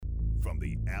from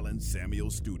the Allen Samuel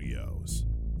Studios,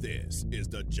 this is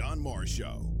the John Morris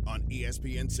Show on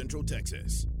ESPN Central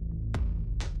Texas.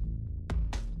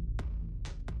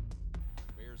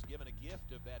 Bears given a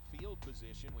gift of that field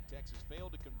position when Texas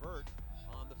failed to convert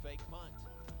on the fake punt.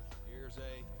 Here's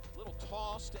a little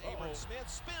toss to Abram Smith,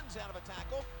 spins out of a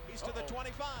tackle. He's to the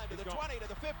 25, to the 20, to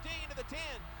the 15, to the 10,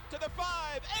 to the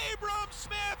 5. Abram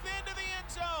Smith into the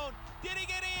end zone. Did he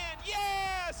get in?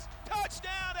 Yes!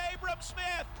 Touchdown, Abram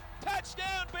Smith!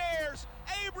 Touchdown, Bears!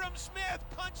 Abram Smith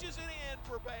punches it in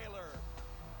for Baylor.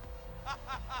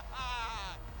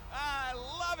 I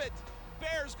love it.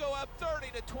 Bears go up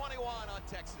 30-21 on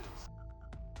Texas.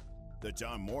 The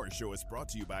John Morris Show is brought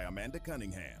to you by Amanda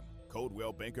Cunningham,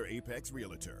 Coldwell Banker Apex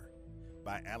Realtor.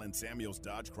 By Allen Samuels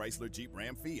Dodge Chrysler Jeep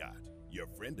Ram Fiat, your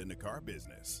friend in the car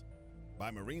business. By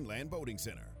Marineland Boating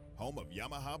Center, home of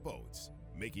Yamaha boats,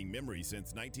 making memories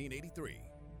since 1983.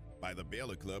 By the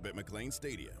Baylor Club at McLean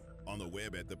Stadium, on the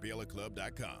web at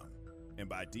thebaylorclub.com. And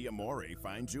by D'Amore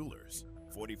Fine Jewelers,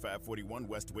 4541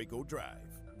 West Waco Drive,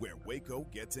 where Waco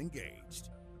gets engaged.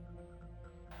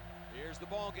 Here's the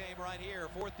ball game right here.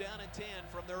 4th down and 10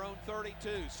 from their own 32.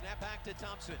 Snap back to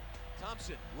Thompson.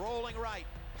 Thompson rolling right,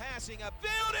 passing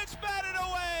upfield. It's batted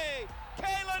away.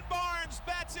 Kalen Barnes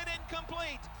bats it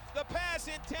incomplete. The pass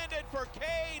intended for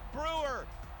Cade Brewer.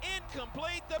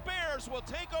 Incomplete. The Bears will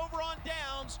take over on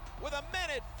downs with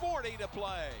 1:40 to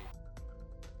play.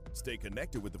 Stay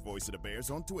connected with the Voice of the Bears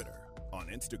on Twitter, on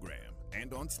Instagram,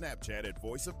 and on Snapchat at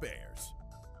Voice of Bears.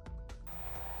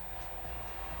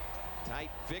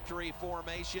 Tight victory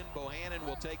formation. Bohannon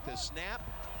will take the snap,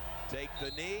 take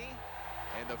the knee,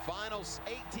 and the final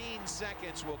 18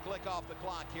 seconds will click off the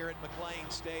clock here at McLean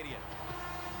Stadium.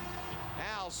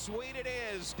 How sweet it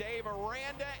is. Dave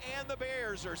Aranda and the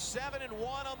Bears are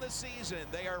 7-1 on the season.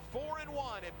 They are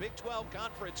 4-1 in Big 12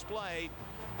 conference play.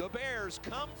 The Bears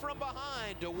come from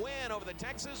behind to win over the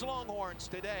Texas Longhorns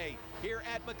today here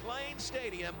at McLean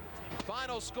Stadium.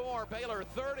 Final score, Baylor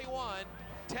 31,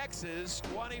 Texas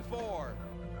 24.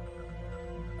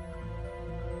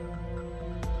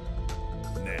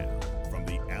 Now, from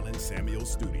the Allen Samuel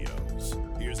Studios,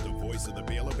 here's the voice of the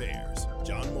Baylor Bears,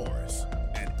 John Morris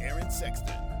and Aaron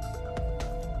Sexton.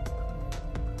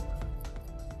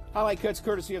 Highlight cuts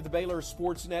courtesy of the Baylor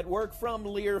Sports Network from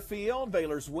Learfield.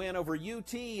 Baylor's win over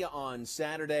UT on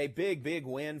Saturday. Big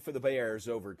win for the Bears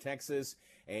over Texas.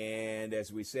 And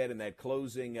as we said in that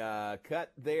closing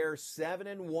cut there,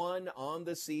 7-1 on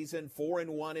the season,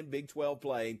 4-1 in Big 12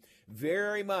 play.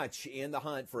 Very much in the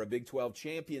hunt for a Big 12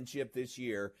 championship this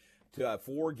year.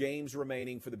 4 games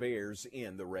remaining for the Bears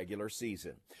in the regular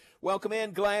season. Welcome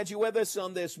in. Glad you're with us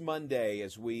on this Monday,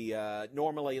 as we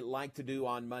normally like to do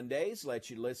on Mondays. Let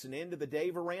you listen in to the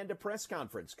Dave Aranda press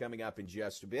conference coming up in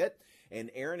just a bit.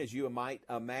 And Aaron, as you might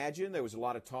imagine, there was a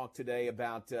lot of talk today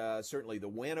about certainly the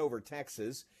win over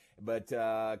Texas, but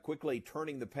quickly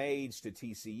turning the page to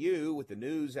TCU with the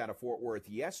news out of Fort Worth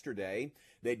yesterday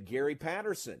that Gary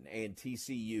Patterson and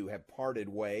TCU have parted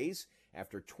ways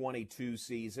after 22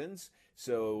 seasons.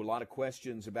 So a lot of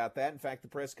questions about that. In fact, the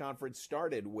press conference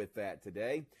started with that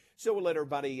today. So we'll let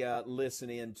everybody listen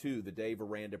in to the Dave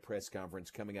Aranda press conference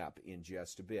coming up in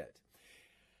just a bit.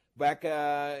 Back,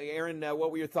 Aaron,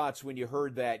 what were your thoughts when you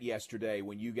heard that yesterday,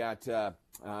 when you got the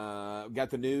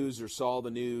news or saw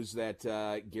the news that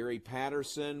Gary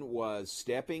Patterson was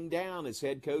stepping down as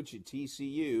head coach at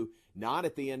TCU, not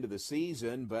at the end of the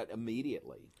season, but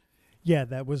immediately? Yeah,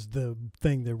 that was the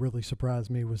thing that really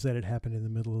surprised me, was that it happened in the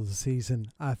middle of the season.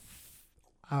 I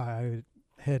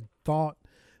had thought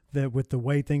that with the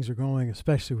way things are going,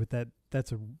 especially with that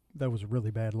was a really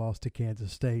bad loss to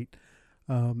Kansas State,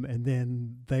 and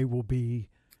then they will be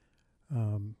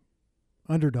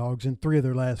underdogs in 3 of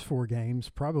their last 4 games,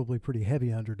 probably pretty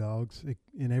heavy underdogs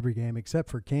in every game except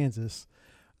for Kansas.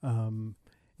 And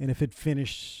if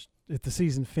the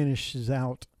season finishes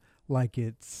out like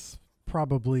it's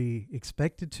probably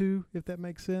expected to, if that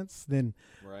makes sense, then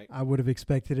right. I would have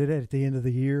expected it at the end of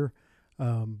the year.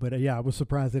 But yeah, I was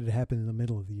surprised that it happened in the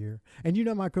middle of the year. And you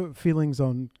know my feelings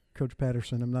on Coach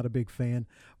Patterson. I'm not a big fan,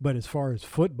 but as far as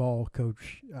football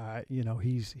coach,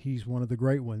 he's one of the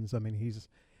great ones. I mean,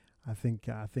 I think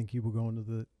he will go into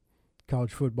the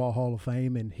College Football Hall of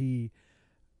Fame, and he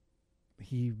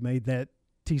made that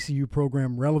TCU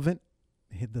program relevant.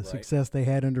 The success they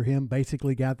had under him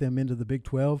basically got them into the Big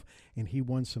 12, and he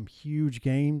won some huge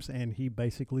games, and he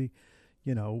basically,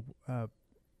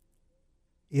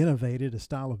 innovated a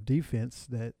style of defense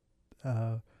that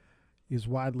is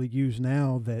widely used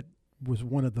now, that was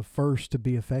one of the first to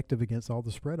be effective against all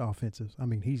the spread offenses. I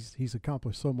mean, he's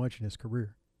accomplished so much in his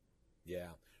career.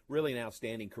 Yeah. really an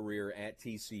outstanding career at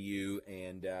TCU,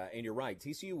 and you're right,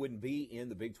 TCU wouldn't be in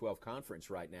the Big 12 Conference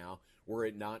right now were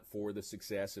it not for the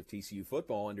success of TCU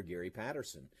football under Gary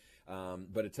Patterson.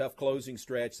 But a tough closing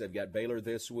stretch. They've got Baylor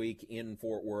this week in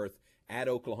Fort Worth, at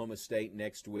Oklahoma State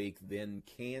next week, then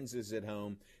Kansas at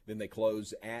home, then they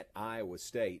close at Iowa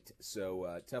State.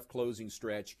 So tough closing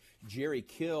stretch. Jerry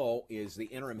Kill is the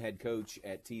interim head coach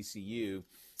at TCU.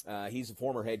 He's a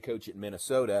former head coach at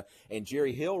Minnesota. And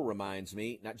Jerry Hill reminds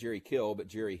me, not Jerry Kill, but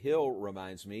Jerry Hill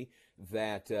reminds me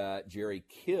that Jerry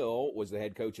Kill was the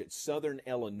head coach at Southern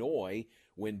Illinois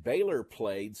when Baylor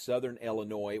played Southern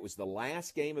Illinois. It was the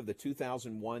last game of the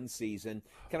 2001 season.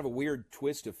 Kind of a weird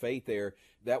twist of fate there.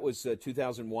 That was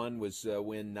 2001 was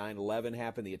when 9/11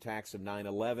 happened, the attacks of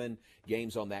 9/11.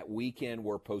 Games on that weekend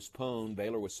were postponed.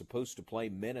 Baylor was supposed to play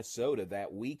Minnesota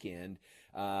that weekend.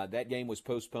 That game was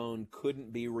postponed,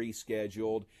 couldn't be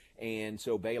rescheduled, and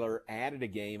so Baylor added a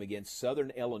game against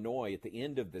Southern Illinois at the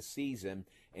end of the season,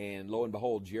 and lo and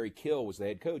behold, Jerry Kill was the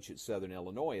head coach at Southern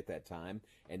Illinois at that time,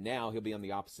 and now he'll be on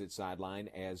the opposite sideline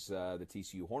as the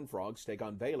TCU Horned Frogs take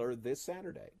on Baylor this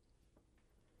Saturday.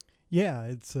 Yeah,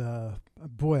 it's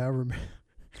boy, I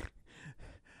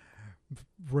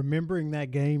remembering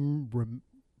that game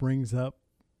brings up,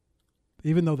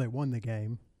 even though they won the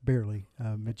game barely,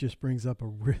 it just brings up a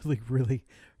really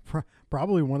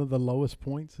probably one of the lowest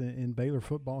points in Baylor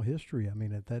football history. I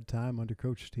mean, at that time under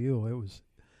Coach Steele, it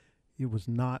was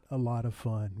not a lot of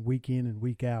fun week in and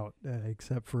week out,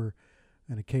 except for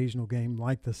an occasional game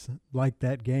like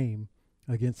that game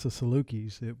against the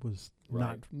Salukis. It was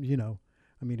not,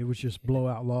 I mean, it was just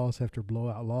blowout loss after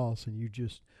blowout loss, and you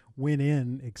just went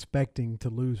in expecting to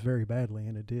lose very badly,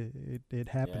 and it did. It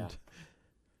happened. Yeah.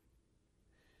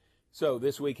 So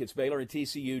this week it's Baylor and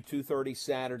TCU, 2:30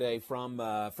 Saturday from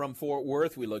Fort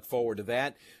Worth. We look forward to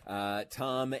that.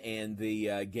 Tom and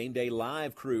the Game Day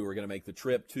Live crew are going to make the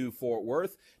trip to Fort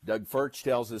Worth. Doug Furch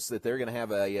tells us that they're going to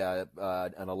have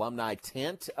an alumni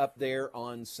tent up there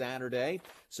on Saturday.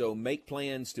 So make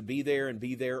plans to be there and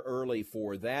be there early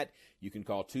for that. You can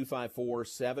call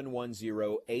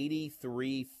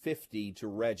 254-710-8350 to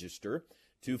register.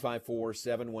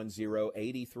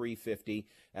 254-710-8350.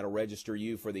 That'll register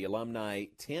you for the alumni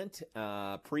tent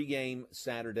pregame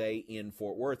Saturday in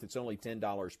Fort Worth. It's only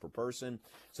 $10 per person.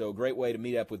 So a great way to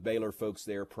meet up with Baylor folks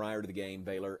there prior to the game,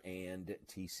 Baylor and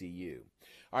TCU.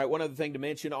 All right, one other thing to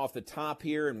mention off the top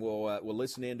here, and we'll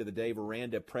listen into the Dave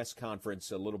Aranda press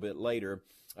conference a little bit later.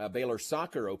 Baylor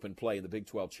soccer opened play in the Big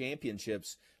 12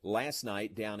 championships last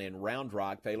night down in Round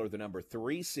Rock. Baylor, the number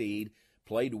 3 seed,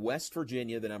 played West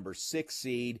Virginia, the number 6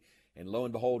 seed, and lo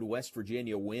and behold, West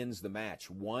Virginia wins the match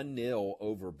 1-0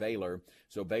 over Baylor.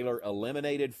 So Baylor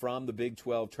eliminated from the Big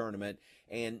 12 tournament,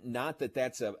 and not that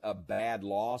that's a bad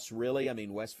loss, really. I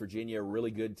mean, West Virginia, a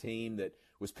really good team that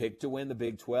was picked to win the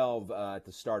Big 12 at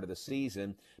the start of the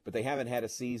season, but they haven't had a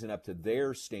season up to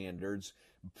their standards.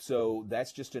 So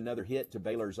that's just another hit to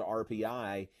Baylor's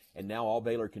RPI, and now all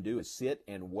Baylor can do is sit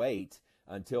and wait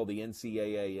until the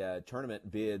NCAA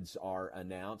tournament bids are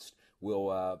announced.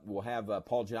 We'll have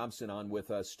Paul Johnson on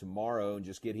with us tomorrow and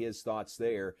just get his thoughts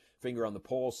there, finger on the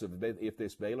pulse of if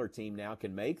this Baylor team now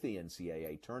can make the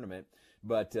NCAA tournament.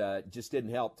 But just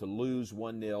didn't help to lose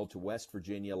 1-0 to West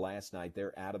Virginia last night.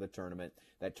 They're out of the tournament.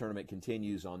 That tournament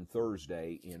continues on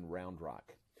Thursday in Round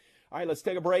Rock. All right, let's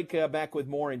take a break. Back with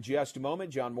more in just a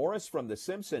moment. John Morris from the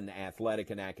Simpson Athletic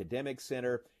and Academic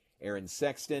Center. Aaron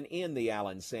Sexton in the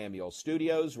Allen Samuel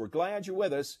Studios. We're glad you're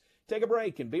with us. Take a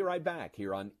break and be right back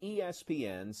here on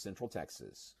ESPN Central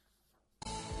Texas.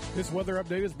 This weather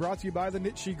update is brought to you by the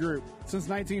Nitsche Group. Since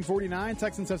 1949,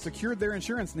 Texans have secured their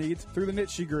insurance needs through the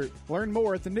Nitsche Group. Learn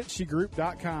more at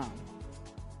thenitschegroup.com.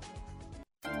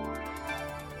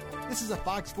 This is a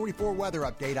Fox 44 weather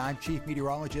update. I'm Chief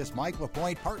Meteorologist Mike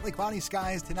LaPointe. Partly cloudy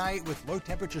skies tonight with low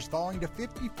temperatures falling to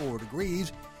 54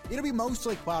 degrees. It'll be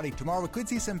mostly cloudy tomorrow. We could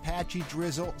see some patchy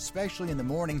drizzle, especially in the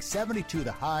morning, 72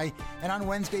 the high. And on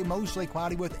Wednesday, mostly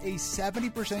cloudy with a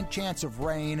 70% chance of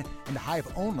rain and a high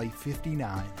of only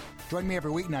 59. Join me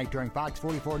every weeknight during Fox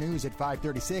 44 News at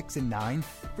 5:36 and 9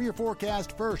 for your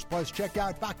forecast first. Plus, check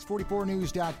out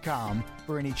fox44news.com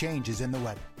for any changes in the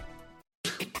weather.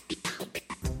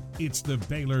 It's the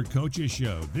Baylor Coaches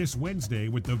Show this Wednesday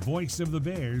with the voice of the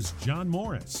Bears, John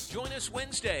Morris. Join us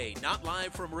Wednesday, not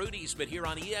live from Rudy's, but here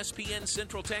on ESPN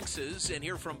Central Texas, and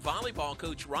hear from volleyball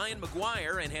coach Ryan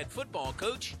McGuire and head football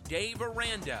coach Dave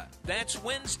Aranda. That's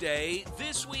Wednesday,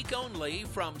 this week only,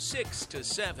 from 6 to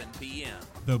 7 p.m.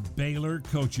 The Baylor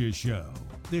Coaches Show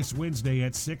this Wednesday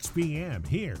at 6 p.m.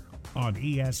 here on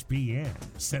ESPN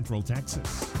Central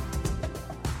Texas.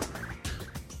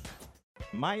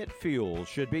 Myatt Fuels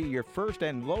should be your first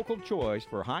and local choice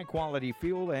for high-quality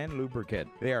fuel and lubricant.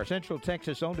 They are Central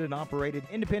Texas owned and operated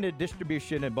independent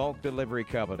distribution and bulk delivery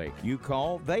company. You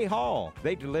call, they haul.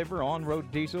 They deliver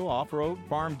on-road diesel, off-road,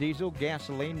 farm diesel,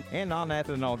 gasoline, and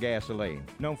non-ethanol gasoline.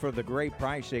 Known for the great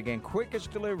pricing and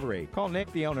quickest delivery. Call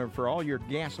Nick, the owner, for all your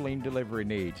gasoline delivery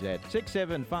needs at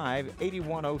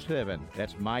 675-8107.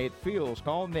 That's Myatt Fuels.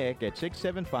 Call Nick at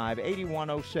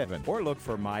 675-8107 or look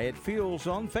for Myatt Fuels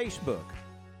on Facebook.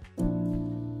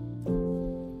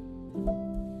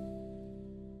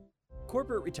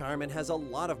 Corporate retirement has a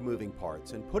lot of moving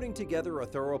parts, and putting together a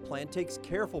thorough plan takes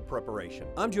careful preparation.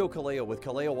 I'm Joe Kaleo with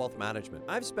Kaleo Wealth Management.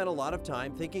 I've spent a lot of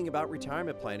time thinking about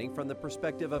retirement planning from the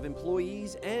perspective of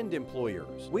employees and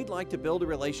employers. We'd like to build a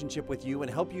relationship with you and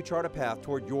help you chart a path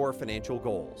toward your financial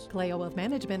goals. Kaleo Wealth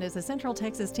Management is a Central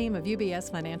Texas team of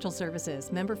UBS Financial Services,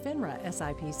 member FINRA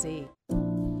SIPC.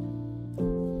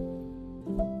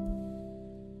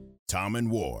 Tom and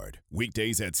Ward,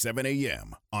 weekdays at 7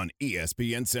 a.m. on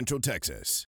ESPN Central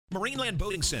Texas. Marineland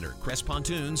Boating Center, Crest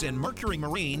Pontoons, and Mercury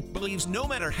Marine believes no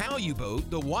matter how you boat,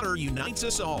 the water unites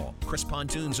us all. Crest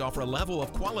Pontoons offer a level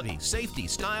of quality, safety,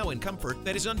 style, and comfort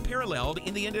that is unparalleled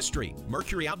in the industry.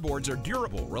 Mercury outboards are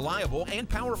durable, reliable, and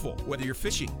powerful. Whether you're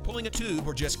fishing, pulling a tube,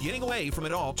 or just getting away from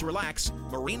it all to relax,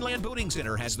 Marineland Boating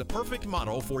Center has the perfect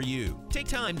model for you. Take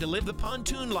time to live the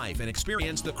pontoon life and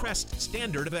experience the Crest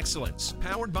standard of excellence.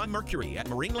 Powered by Mercury at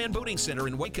Marineland Boating Center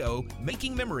in Waco,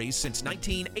 making memories since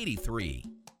 1983.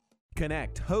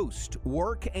 Connect, host,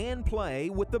 work, and play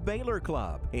with the Baylor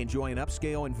Club. Enjoy an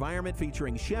upscale environment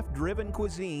featuring chef-driven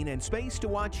cuisine and space to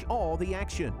watch all the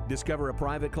action. Discover a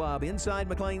private club inside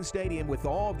McLean Stadium with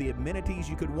all the amenities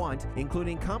you could want,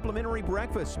 including complimentary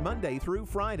breakfast Monday through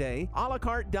Friday, a la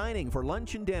carte dining for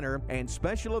lunch and dinner, and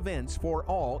special events for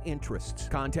all interests.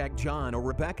 Contact John or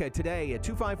Rebecca today at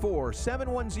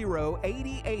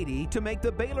 254-710-8080 to make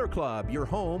the Baylor Club your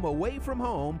home away from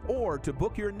home or to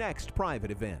book your next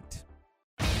private event.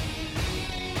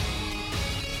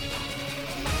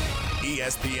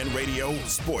 ESPN Radio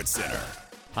Sports Center.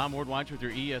 I'm Ward White with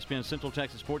your ESPN Central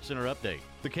Texas Sports Center update.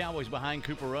 The Cowboys behind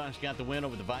Cooper Rush got the win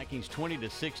over the Vikings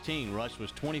 20-16. Rush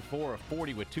was 24 of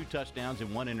 40 with 2 touchdowns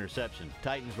and 1 interception.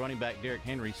 Titans running back Derrick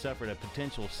Henry suffered a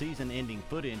potential season-ending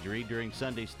foot injury during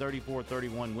Sunday's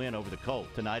 34-31 win over the Colts.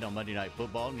 Tonight on Monday Night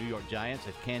Football, New York Giants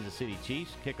at Kansas City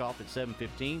Chiefs kickoff at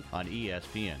 7:15 on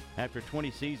ESPN. After 20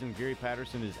 seasons, Gary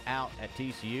Patterson is out at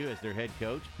TCU as their head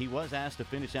coach. He was asked to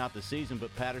finish out the season,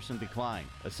 but Patterson declined.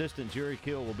 Assistant Jerry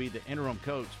Kill will be the interim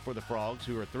coach for the Frogs,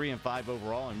 who are 3-5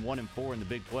 overall and 1-4 in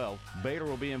the Big 12. Baylor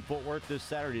will be in Fort Worth this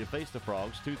Saturday to face the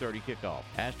Frogs, 2:30 kickoff.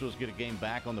 Astros get a game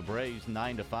back on the Braves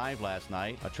 9-5 last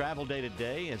night. A travel day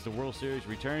today as the World Series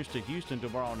returns to Houston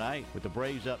tomorrow night with the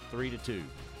Braves up 3-2.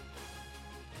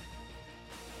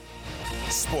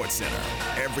 Sports Center,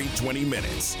 every 20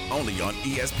 minutes, only on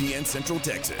ESPN Central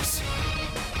Texas.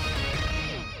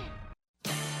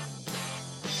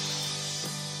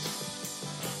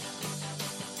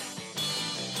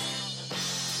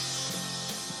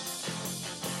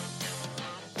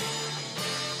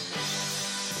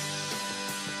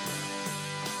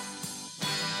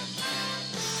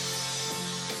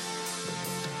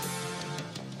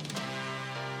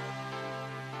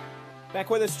 Back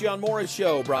with us, John Morris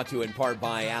Show, brought to you in part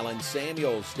by Allen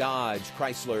Samuels, Dodge,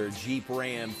 Chrysler, Jeep,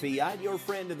 Ram, Fiat, your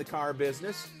friend in the car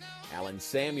business. Allen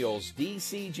Samuels,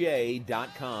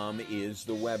 DCJ.com is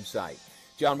the website.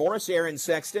 John Morris, Aaron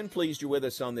Sexton, pleased you're with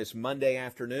us on this Monday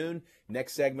afternoon.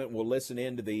 Next segment, we'll listen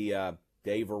into the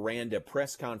Dave Aranda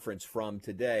press conference from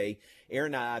today.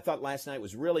 Aaron, I thought last night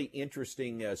was really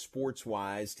interesting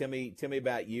sports-wise. Tell me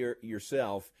about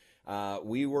yourself.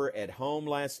 We were at home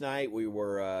last night. We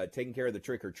were taking care of the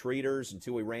trick-or-treaters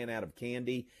until we ran out of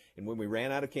candy. And when we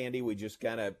ran out of candy, we just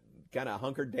kind of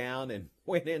hunkered down and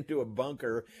went into a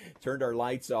bunker, turned our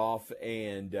lights off,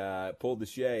 and pulled the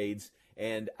shades.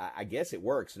 And I guess it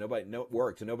works.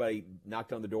 Nobody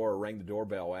knocked on the door or rang the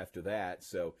doorbell after that.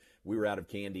 So we were out of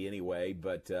candy anyway,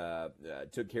 but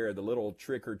took care of the little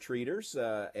trick-or-treaters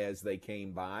as they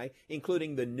came by,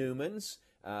 including the Newmans.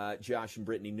 Josh and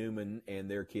Brittany Newman and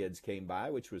their kids came by,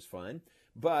 which was fun.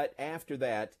 But after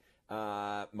that,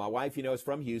 my wife, is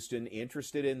from Houston,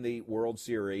 interested in the World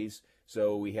Series.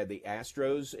 So we had the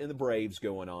Astros and the Braves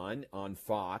going on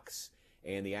Fox.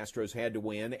 And the Astros had to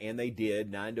win, and they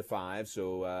did, 9-5.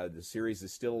 So the series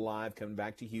is still alive, coming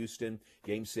back to Houston.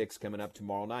 Game 6 coming up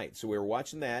tomorrow night. So we were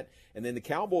watching that. And then the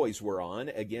Cowboys were on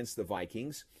against the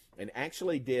Vikings and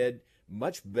actually did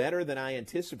much better than I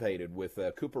anticipated with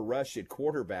Cooper Rush at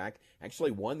quarterback.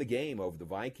 Actually won the game over the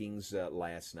Vikings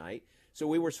last night. So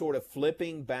we were sort of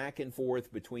flipping back and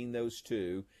forth between those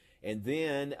two. And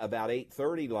then about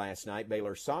 8:30 last night,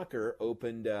 Baylor Soccer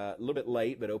opened a little bit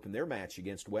late, but opened their match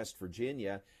against West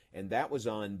Virginia, and that was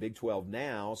on Big 12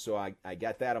 Now, so I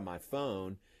got that on my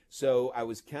phone. So I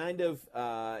was kind of,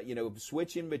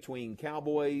 switching between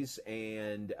Cowboys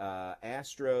and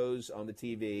Astros on the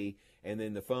TV, and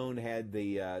then the phone had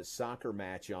the soccer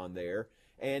match on there.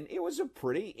 And it was a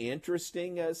pretty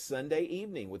interesting Sunday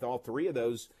evening with all three of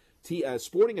those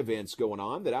sporting events going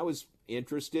on that I was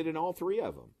interested in all three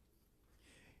of them.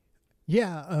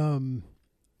 Yeah,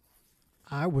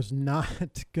 I was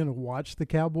not going to watch the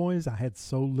Cowboys. I had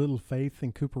so little faith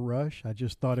in Cooper Rush. I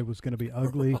just thought it was going to be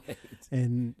ugly, right.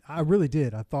 And I really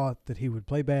did. I thought that he would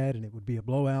play bad and it would be a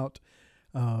blowout.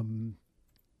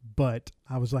 But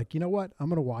I was like, you know what? I'm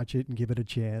going to watch it and give it a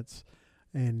chance.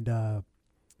 And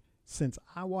since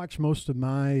I watch most of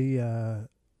my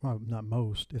well, not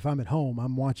most. If I'm at home,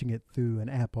 I'm watching it through an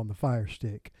app on the Fire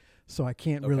Stick, so I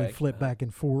can't really flip back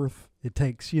and forth. It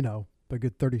takes, a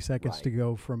good 30 seconds to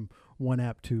go from one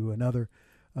app to another.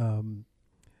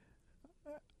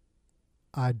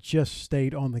 I just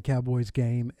stayed on the Cowboys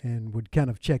game and would kind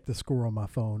of check the score on my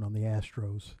phone on the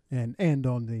Astros and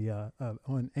on the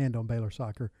on Baylor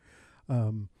Soccer.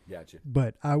 Gotcha.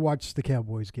 But I watched the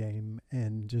Cowboys game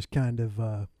and just kind of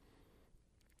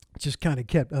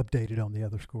kept updated on the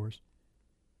other scores.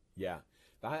 Yeah.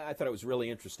 I thought it was really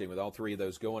interesting with all three of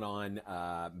those going on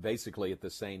basically at the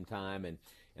same time, and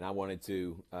I wanted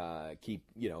to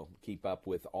keep up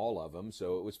with all of them,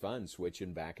 so it was fun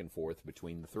switching back and forth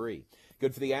between the three.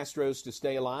 Good for the Astros to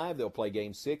stay alive. They'll play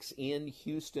Game 6 in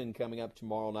Houston coming up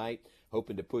tomorrow night,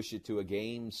 hoping to push it to a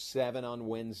Game 7 on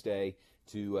Wednesday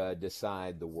to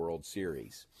decide the World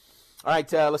Series. All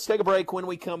right, let's take a break. When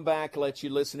we come back, let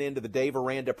you listen in to the Dave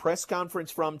Aranda press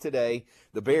conference from today.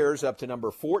 The Bears up to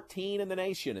number 14 in the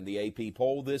nation in the AP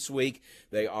poll this week.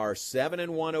 They are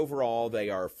 7-1 overall. They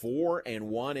are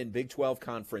 4-1 in Big 12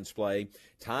 conference play,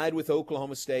 tied with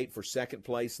Oklahoma State for second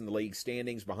place in the league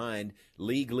standings behind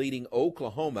league-leading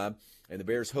Oklahoma. And the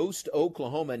Bears host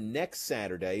Oklahoma next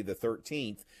Saturday, the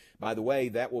 13th. By the way,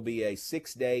 that will be a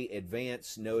 6-day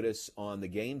advance notice on the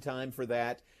game time for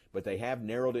that. But they have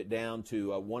narrowed it down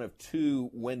to one of two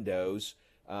windows,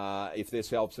 if this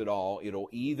helps at all. It'll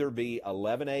either be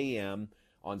 11 a.m.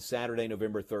 on Saturday,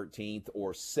 November 13th,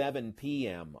 or 7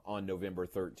 p.m. on November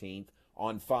 13th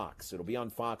on Fox. It'll be on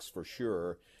Fox for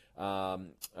sure.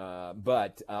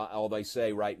 But all they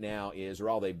say right now is, or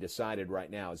all they've decided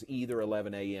right now is either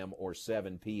 11 a.m. or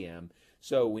 7 p.m.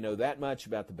 So we know that much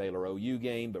about the Baylor OU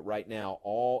game, but right now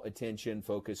all attention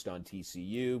focused on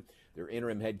TCU. Their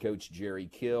interim head coach, Jerry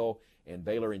Kill, and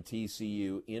Baylor and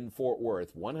TCU in Fort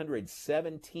Worth,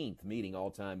 117th meeting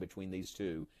all-time between these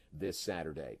two this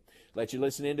Saturday. Let you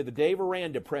listen into the Dave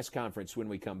Aranda press conference when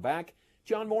we come back.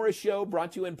 John Morris Show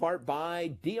brought to you in part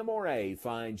by D'Amore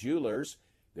Fine Jewelers.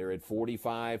 They're at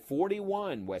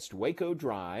 4541 West Waco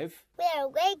Drive. Where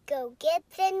Waco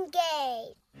gets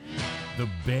engaged. The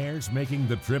Bears making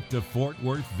the trip to Fort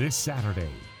Worth this Saturday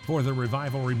for the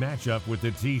rivalry matchup with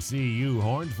the TCU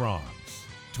Horned Frogs.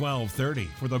 12:30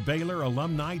 for the Baylor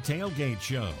Alumni Tailgate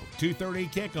Show. 2:30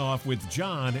 kickoff with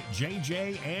John,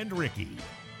 JJ, and Ricky.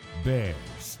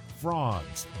 Bears,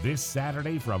 Frogs, this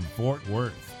Saturday from Fort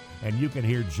Worth. And you can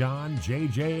hear John,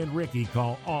 JJ, and Ricky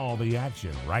call all the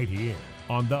action right here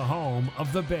on the home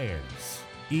of the Bears,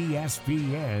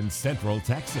 ESPN Central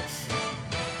Texas.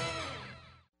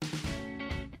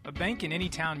 A bank in any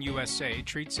town USA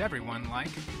treats everyone like,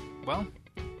 well,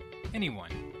 anyone.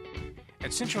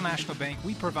 At Central National Bank,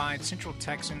 we provide Central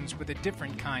Texans with a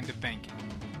different kind of banking.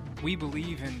 We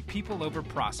believe in people over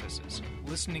processes,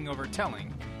 listening over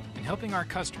telling, and helping our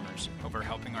customers over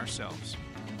helping ourselves.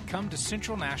 Come to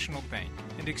Central National Bank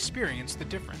and experience the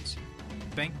difference.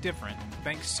 Bank different.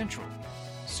 Bank Central.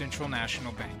 Central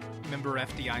National Bank. Member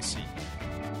FDIC.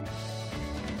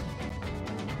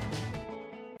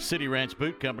 City Ranch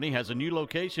Boot Company has a new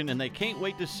location and they can't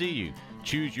wait to see you.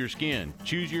 Choose your skin,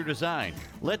 choose your design.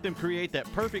 Let them create that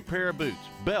perfect pair of boots,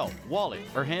 belt, wallet,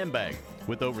 or handbag.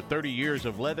 With over 30 years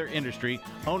of leather industry,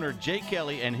 owner Jay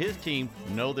Kelly and his team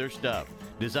know their stuff.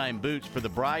 Design boots for the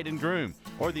bride and groom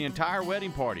or the entire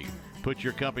wedding party. Put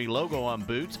your company logo on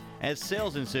boots as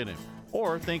sales incentive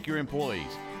or thank your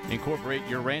employees. Incorporate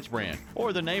your ranch brand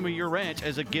or the name of your ranch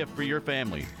as a gift for your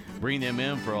family. Bring them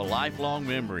in for a lifelong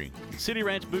memory. City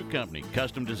Ranch Boot Company,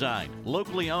 custom designed,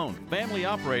 locally owned, family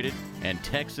operated, and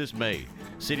Texas made.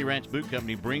 City Ranch Boot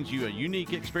Company brings you a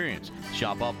unique experience.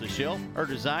 Shop off the shelf or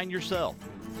design yourself.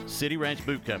 City Ranch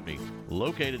Boot Company,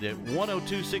 located at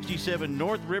 10267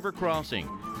 North River Crossing,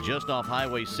 just off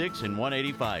Highway 6 and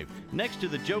 185, next to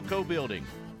the Joco Building.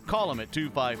 Call them at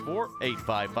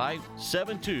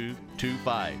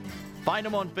 254-855-7225. Find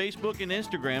them on Facebook and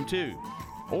Instagram too.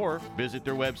 Or visit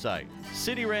their website,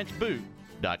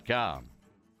 cityranchboot.com.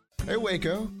 Hey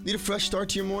Waco, need a fresh start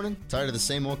to your morning? Tired of the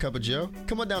same old cup of joe?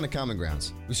 Come on down to Common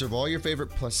Grounds. We serve all your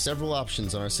favorite plus several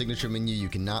options on our signature menu you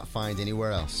cannot find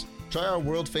anywhere else. Try our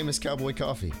world-famous cowboy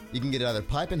coffee. You can get it either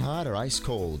piping hot or ice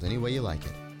cold, any way you like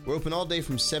it. We're open all day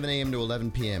from 7 a.m. to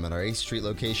 11 p.m. at our 8th Street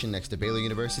location next to Baylor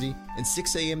University and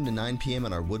 6 a.m. to 9 p.m.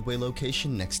 at our Woodway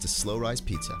location next to Slow Rise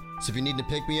Pizza. So if you need to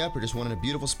pick me up or just wanted a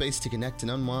beautiful space to connect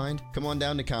and unwind, come on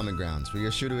down to Common Grounds where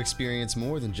you're sure to experience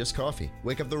more than just coffee.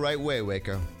 Wake up the right way,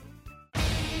 Waco.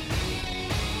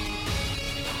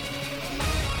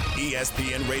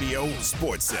 ESPN Radio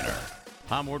Sports Center.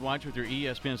 I'm Ward White with your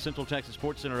ESPN Central Texas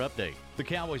Sports Center update. The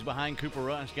Cowboys behind Cooper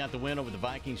Rush got the win over the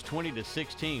Vikings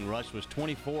 20-16. Rush was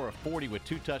 24 of 40 with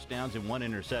 2 touchdowns and 1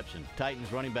 interception.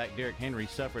 Titans running back Derrick Henry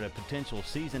suffered a potential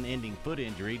season-ending foot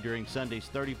injury during Sunday's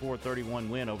 34-31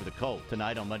 win over the Colts.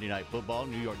 Tonight on Monday Night Football,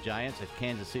 New York Giants at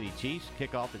Kansas City Chiefs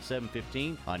kick off at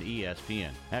 7:15 on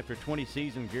ESPN. After 20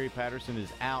 seasons, Gary Patterson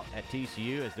is out at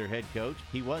TCU as their head coach.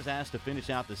 He was asked to finish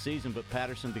out the season, but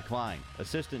Patterson declined.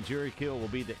 Assistant Jerry Kill will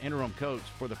be the interim coach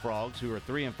for the Frogs, who are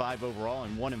 3-5 overall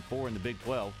and 1-4 in the Big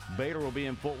 12. Baylor will be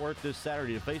in Fort Worth this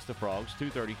Saturday to face the Frogs,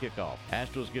 2:30 kickoff.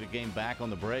 Astros get a game back on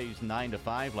the Braves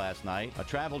 9-5 last night. A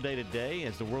travel day today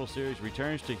as the World Series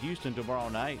returns to Houston tomorrow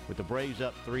night with the Braves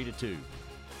up 3-2.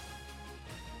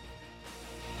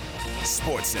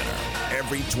 Sports Center,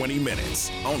 every 20 minutes,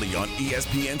 only on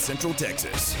ESPN Central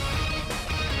Texas.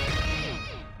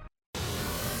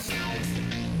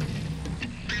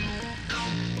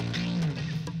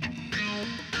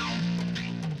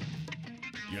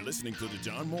 You're listening to the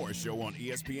John Morris Show on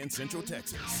ESPN Central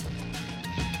Texas.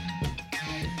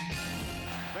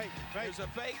 There's a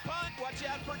fake punt. Watch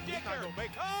out for Dicker.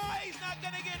 Oh, he's not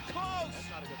going to get close. That's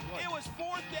not a good play. It was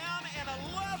 4th down and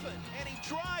 11, and he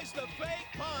tries the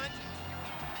fake punt.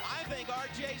 I think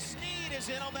R.J. Sneed is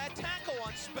in on that tackle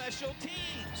on special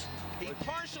teams. He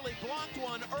partially blocked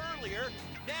one earlier.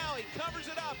 Now he covers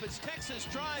it up as Texas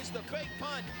tries the fake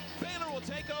punt. Baylor will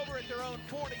take over at their own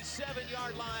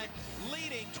 47-yard line,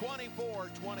 leading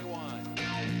 24-21.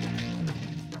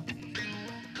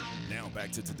 Now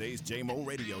back to today's JMO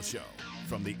Radio Show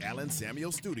from the Allen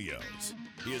Samuel Studios.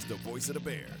 Here's the voice of the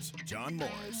Bears, John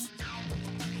Morris.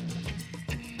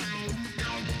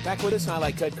 Back with us,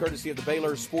 highlight cut courtesy of the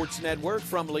Baylor Sports Network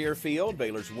from Learfield.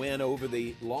 Baylor's win over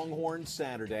the Longhorns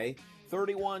Saturday,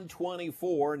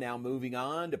 31-24. Now moving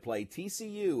on to play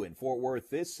TCU in Fort Worth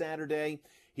this Saturday.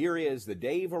 Here is the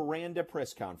Dave Aranda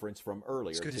press conference from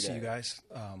earlier today. It's good to see you guys.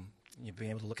 You've been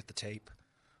able to look at the tape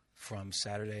from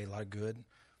Saturday, a lot of good.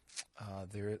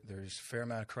 There's a fair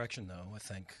amount of correction, though. I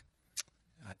think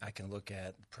I can look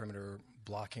at perimeter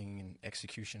blocking and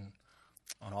execution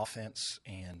on offense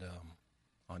and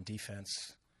on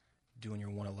defense, doing your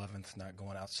 1/11th, not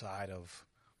going outside of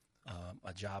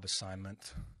a job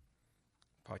assignment.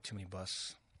 Probably too many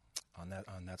busts on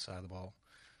that side of the ball.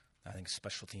 I think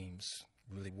special teams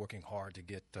really working hard to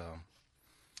get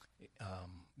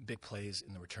big plays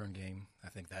in the return game. I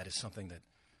think that is something that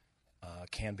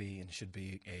can be and should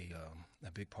be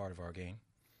a big part of our game.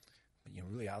 But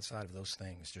really outside of those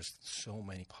things, just so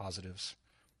many positives.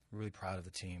 Really proud of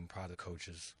the team, proud of the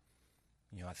coaches.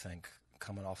 I think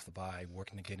coming off the bye,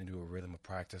 working to get into a rhythm of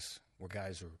practice where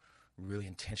guys are really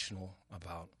intentional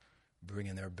about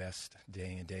bringing their best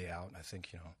day in, day out. And I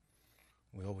think,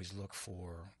 we always look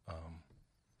for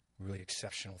really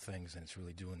exceptional things, and it's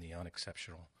really doing the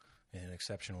unexceptional in an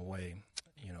exceptional way,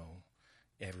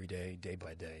 every day, day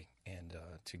by day. And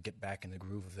to get back in the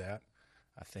groove of that,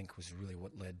 I think was really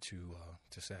what led to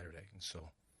Saturday. And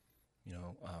so,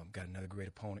 got another great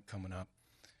opponent coming up.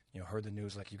 Heard the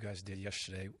news like you guys did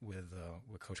yesterday with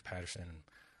Coach Patterson. And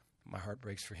my heart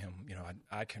breaks for him.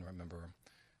 I can remember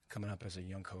coming up as a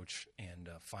young coach and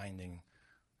finding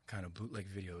kind of bootleg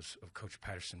videos of Coach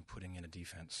Patterson putting in a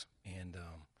defense. And,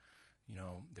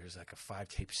 there's like a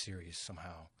 5-tape series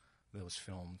somehow that was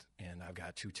filmed, and I've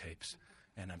got 2 tapes.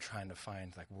 And I'm trying to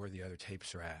find like where the other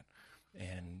tapes are at.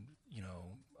 And,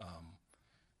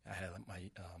 I had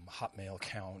my Hotmail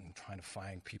account and trying to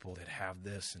find people that have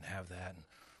this and have that, and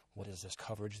what is this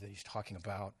coverage that he's talking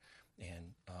about.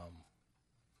 And,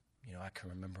 I can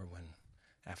remember when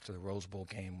after the Rose Bowl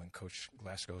game when Coach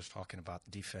Glasgow was talking about the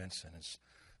defense, and it's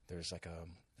like a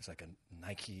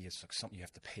Nike, it's like something you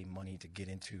have to pay money to get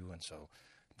into, and so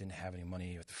didn't have any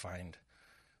money. You have to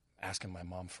asking my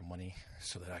mom for money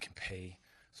so that I can pay,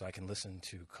 so I can listen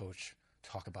to Coach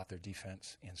talk about their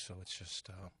defense. And so it's just,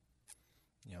 a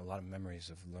lot of memories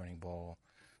of learning ball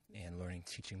and learning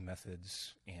teaching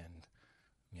methods and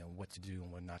what to do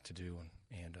and what not to do,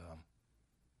 and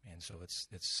so it's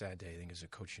a sad day. I think as a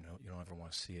coach, you don't ever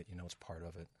want to see it. It's part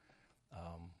of it.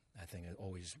 I think it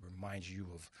always reminds you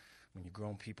of when you're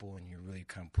grown people and you're really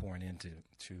kind of pouring into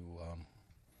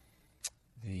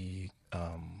the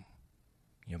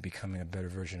becoming a better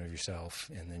version of yourself,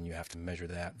 and then you have to measure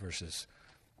that versus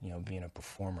being a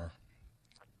performer.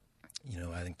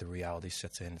 I think the reality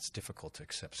sets in. It's difficult to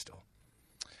accept still.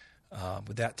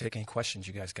 With that, take any questions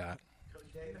you guys got.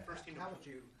 Coach Dave,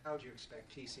 how would you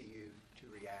expect TCU to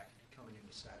react coming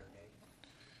into Saturday?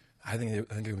 I think they're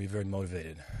going to be very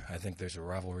motivated. I think there's a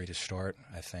rivalry to start.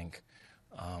 I think,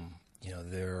 I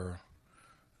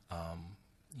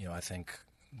think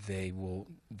they will.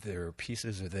 Their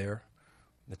pieces are there.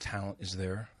 The talent is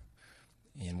there.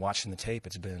 In watching the tape,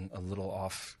 it's been a little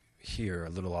off here, a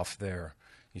little off there.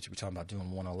 We're talking about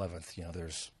doing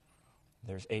 1/11th.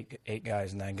 There's 8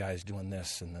 guys, 9 guys doing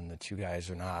this, and then the 2 guys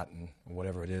are not, and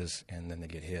whatever it is, and then they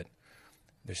get hit.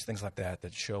 There's things like that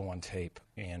show on tape,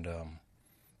 and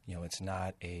it's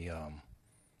not it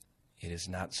is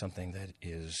not something that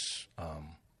is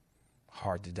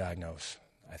hard to diagnose.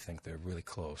 I think they're really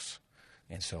close,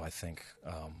 and so I think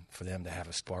for them to have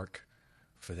a spark,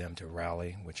 for them to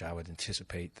rally, which I would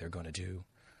anticipate they're going to do,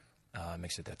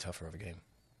 makes it that tougher of a game.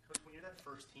 Coach, when you're that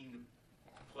first team to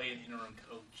play an interim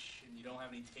coach and you don't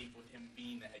have any tape with him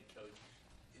being the head coach,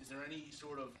 is there any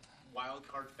sort of wild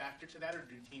card factor to that, or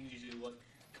do teams usually look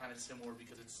kind of similar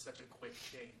because it's such a quick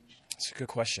change? It's a good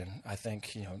question. I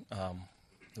think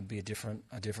there'll be a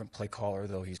different play caller,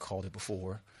 though he's called it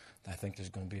before. I think there's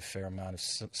going to be a fair amount of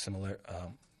similar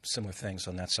things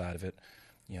on that side of it.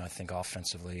 I think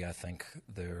offensively, I think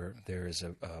there is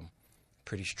a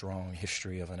pretty strong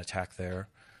history of an attack there,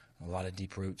 a lot of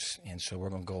deep roots, and so we're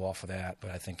going to go off of that.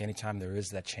 But I think anytime there is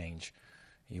that change,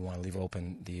 you want to leave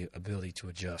open the ability to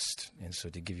adjust, and so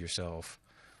to give yourself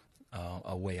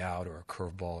a way out or a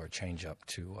curveball or a changeup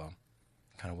to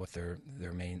kind of what their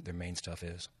main stuff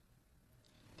is.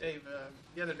 Dave,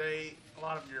 the other day, a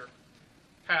lot of your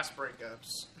pass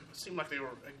breakups seemed like they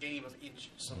were a game of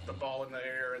inches. The ball in the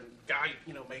air and guy,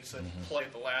 makes a play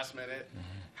at the last minute.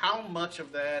 How much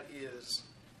of that is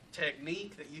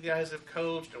technique that you guys have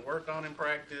coached and worked on in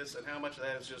practice, and how much of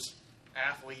that is just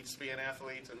athletes being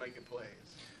athletes and making plays?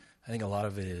 I think a lot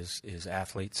of it is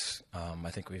athletes. I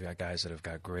think we've got guys that have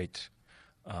got great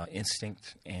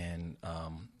instinct and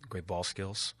great ball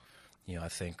skills. I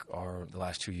think the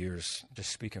last 2 years,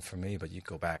 just speaking for me, but you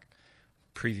go back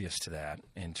previous to that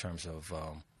in terms of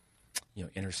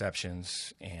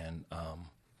interceptions and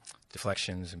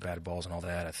deflections and batted balls and all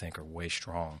that, I think are way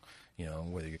strong.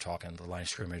 Whether you're talking the line of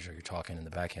scrimmage or you're talking in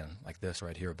the back end like this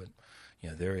right here, but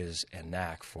there is a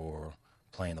knack for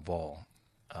playing the ball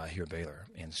here at Baylor,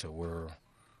 and so we're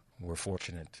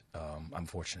fortunate. I'm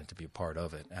fortunate to be a part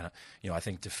of it, and I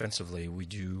think defensively we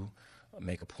do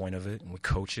make a point of it and we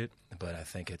coach it, but I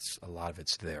think a lot of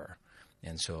it's there,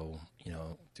 and so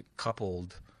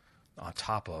coupled on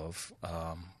top of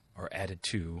or added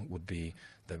to would be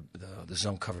the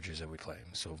zone coverages that we play.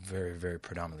 So very, very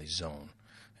predominantly zone,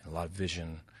 and a lot of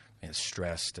vision and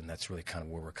stressed, and that's really kind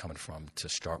of where we're coming from to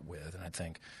start with. And I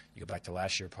think you go back to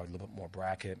last year, probably a little bit more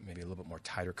bracket, maybe a little bit more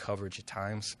tighter coverage at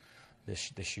times.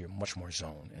 This year, much more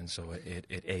zone, and so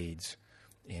it aids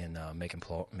in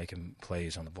making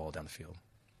plays on the ball down the field.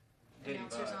 Dave,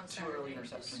 2 early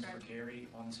interceptions for Gary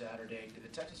on Saturday. Did the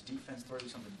Texas defense throw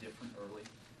something different early?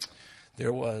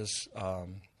 There was,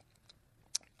 on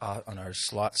our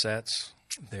slot sets,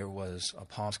 there was a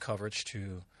palms coverage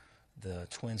to the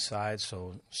twin sides.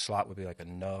 So slot would be like a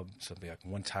nub, so it would be like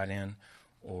one tight end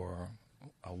or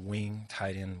a wing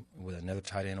tight end with another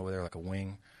tight end over there, like a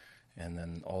wing, and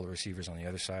then all the receivers on the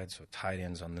other side. So tight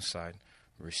ends on this side,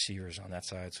 receivers on that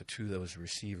side. So to those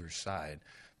receivers' side,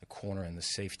 the corner and the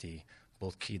safety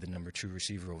both keyed the number 2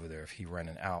 receiver over there. If he ran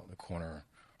an out, the corner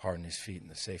hardened his feet, and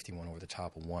the safety went over the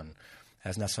top of one.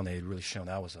 That's not something they'd really shown.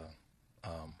 That was a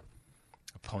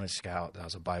opponent scout. That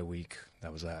was a bye week.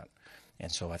 That was that.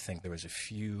 And so I think there was a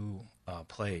few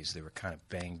plays. They were kind of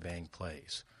bang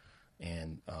plays,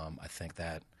 and I think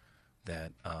that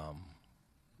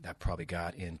probably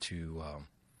got into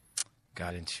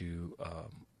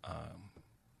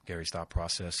Gary's thought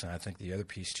process. And I think the other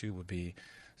piece too would be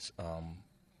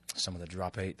some of the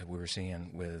drop 8 that we were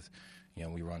seeing with,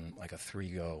 we run like a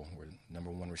 3-go where number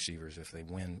 1 receivers, if they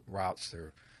win routes,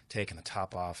 they're taking the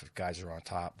top off. If guys are on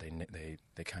top, they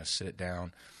kind of sit it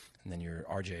down. And then your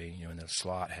RJ, in the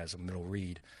slot has a middle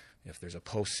read. If there's a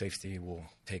post safety, we'll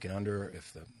take it under.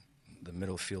 If the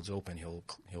middle field's open,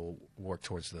 he'll work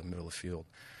towards the middle of the field.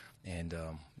 and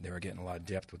they were getting a lot of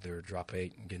depth with their drop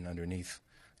 8 and getting underneath.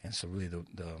 And so really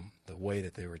the way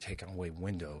that they were taking away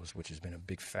windows, which has been a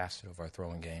big facet of our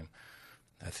throwing game,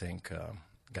 I think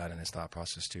got in his thought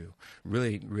process too.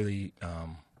 Really, really,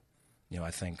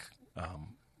 I think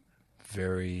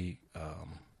very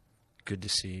good to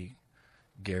see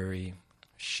Gary,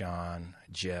 Sean,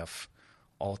 Jeff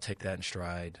all take that in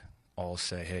stride, all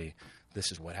say, hey,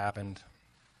 this is what happened.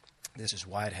 This is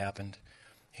why it happened.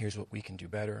 Here's what we can do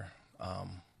better,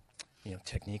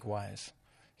 technique-wise.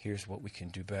 Here's what we can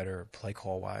do better, play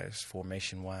call-wise,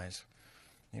 formation-wise.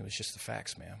 It was just the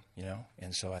facts, man,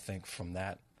 And so I think from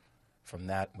that,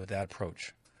 with that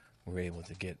approach, we were able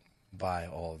to get by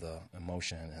all the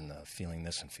emotion and the feeling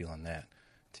this and feeling that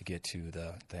to get to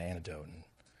the antidote, and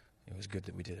it was good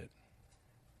that we did it.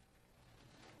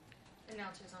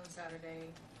 Announcers on Saturday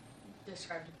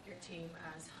described your team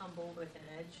as humble with an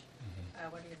edge.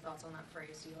 Mm-hmm. What are your thoughts on that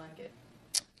phrase? Do you like it?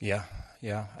 Yeah.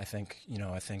 I think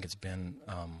it's been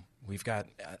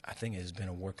I think it has been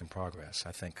a work in progress.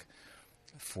 I think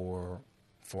for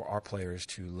our players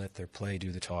to let their play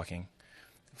do the talking,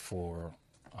 for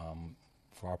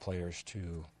our players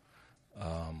to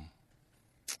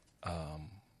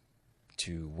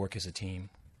work as a team,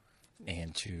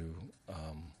 and to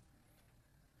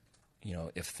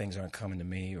if things aren't coming to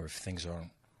me or if things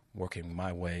aren't working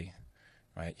my way,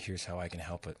 right, here's how I can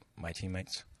help my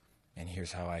teammates, and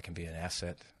here's how I can be an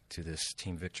asset to this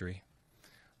team victory.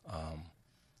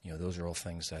 Those are all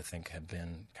things that I think have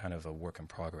been kind of a work in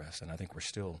progress, and I think we're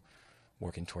still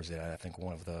working towards that. I think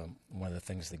one of the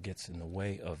things that gets in the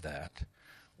way of that,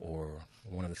 or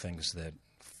one of the things that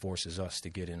forces us to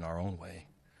get in our own way,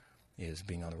 is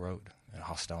being on the road in a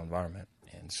hostile environment.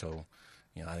 And so,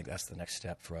 I think that's the next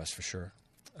step for us for sure.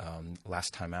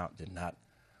 Last time out did not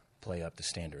play up to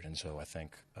standard, and so I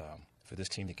think for this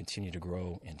team to continue to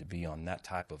grow and to be on that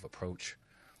type of approach,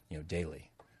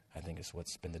 daily, I think is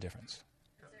what's been the difference.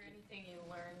 Is there anything you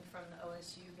learned from the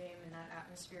OSU game and that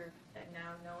atmosphere that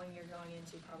now, knowing you're going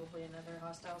into probably another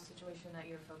hostile situation, that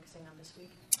you're focusing on this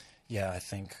week? Yeah, I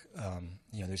think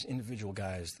there's individual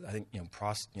guys. I think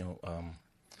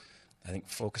I think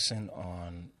focusing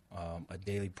on a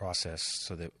daily process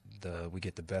so that we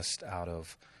get the best out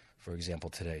of, for example,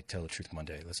 today, Tell the Truth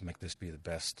Monday. Let's make this be the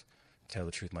best Tell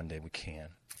the Truth Monday we can.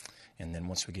 And then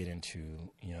once we get into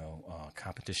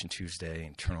Competition Tuesday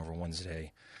and Turnover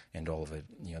Wednesday and all of it,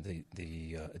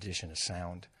 the addition of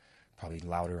sound, probably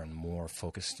louder and more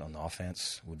focused on the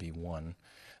offense would be one.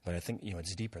 But I think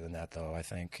it's deeper than that, though. I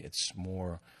think it's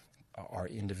more our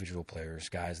individual players,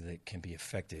 guys that can be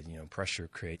affected. Pressure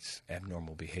creates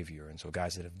abnormal behavior, and so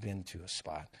guys that have been to a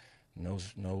spot know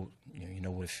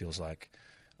what it feels like.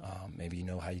 Maybe you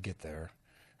know how you get there,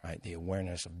 right? The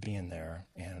awareness of being there,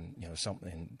 and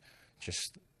something,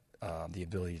 just the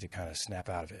ability to kind of snap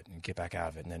out of it and get back out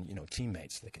of it. And then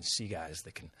teammates that can see guys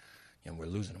that can, we're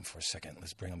losing them for a second.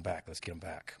 Let's bring them back. Let's get them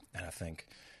back. And I think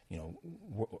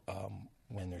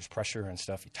when there's pressure and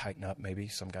stuff, you tighten up. Maybe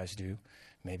some guys do.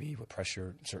 Maybe with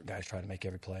pressure, certain guys try to make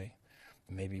every play.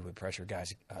 Maybe with pressure,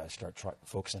 guys start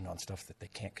focusing on stuff that they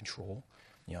can't control,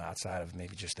 outside of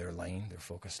maybe just their lane. They're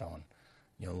focused on,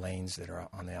 lanes that are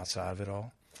on the outside of it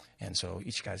all. And so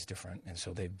each guy's different, and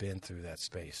so they've been through that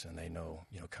space, and they know,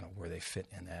 kind of where they fit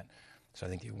in that. So I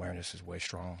think the awareness is way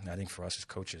strong. And I think for us as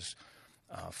coaches,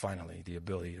 finally, the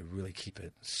ability to really keep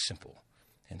it simple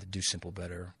and to do simple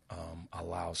better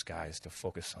allows guys to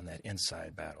focus on that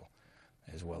inside battle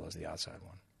as well as the outside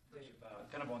one. Dave,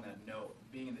 kind of on that note,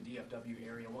 being in the DFW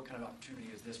area, what kind of opportunity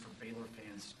is this for Baylor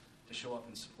fans to show up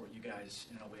and support you guys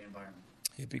in an away environment?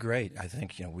 It'd be great. I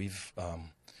think we've,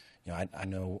 I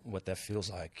know what that feels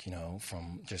like.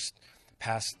 From just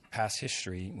past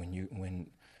history when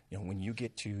you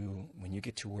get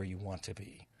to where you want to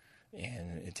be,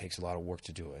 and it takes a lot of work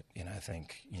to do it. And I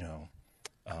think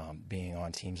being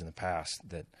on teams in the past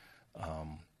that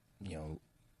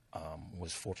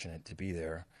was fortunate to be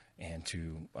there and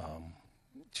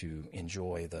to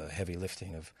enjoy the heavy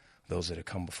lifting of those that have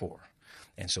come before.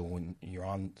 And so when you're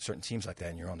on certain teams like that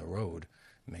and you're on the road,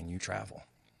 man, you travel,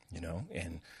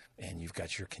 and you've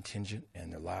got your contingent,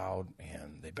 and they're loud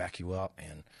and they back you up,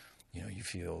 and you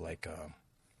feel like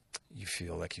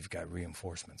you've got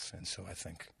reinforcements. And so I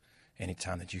think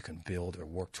anytime that you can build or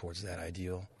work towards that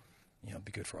ideal, it'd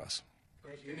be good for us.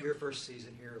 Your first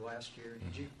season here last year,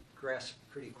 did you grasp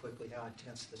pretty quickly how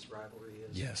intense this rivalry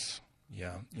is? Yes.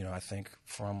 Yeah. I think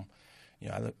from,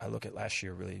 I look at last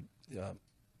year really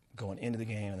going into the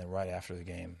game and then right after the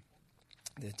game,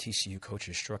 the TCU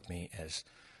coaches struck me as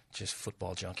just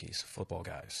football junkies, football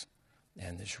guys.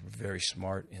 And they're very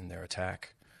smart in their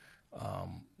attack.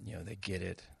 They get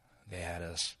it. They had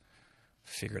us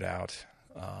figured out.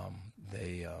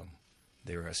 They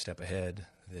were a step ahead.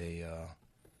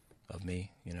 Of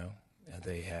me, you know. I thought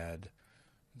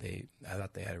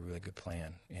they had a really good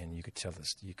plan, and you could tell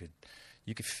this. You could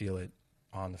feel it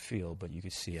on the field, but you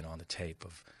could see it on the tape.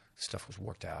 Of stuff was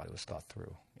worked out. It was thought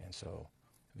through, and so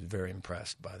I was very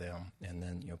impressed by them. And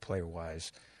then, you know,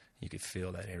 player-wise, you could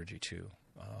feel that energy too.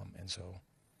 And so,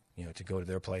 you know, to go to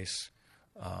their place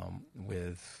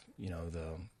with, you know,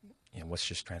 what's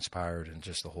just transpired and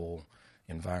just the whole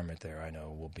environment there, I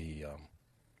know will be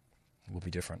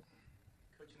different.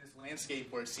 Coach, in this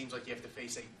landscape where it seems like you have to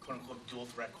face a quote-unquote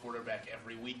dual-threat quarterback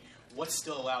every week, what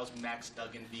still allows Max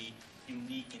Duggan to be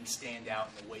unique and stand out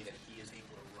in the way that he is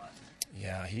able to run?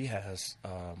 Yeah, he has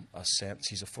a sense.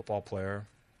 He's a football player,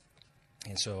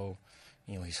 and so,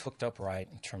 you know, he's hooked up right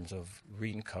in terms of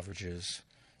reading coverages,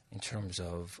 in terms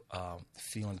of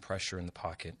feeling pressure in the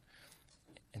pocket,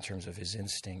 in terms of his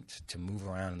instinct to move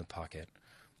around in the pocket,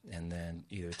 and then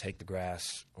either take the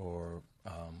grass or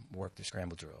work the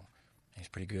scramble drill. And he's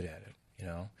pretty good at it, you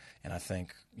know. And I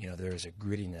think, you know, there's a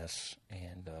grittiness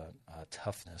and a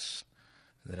toughness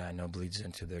that I know bleeds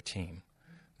into their team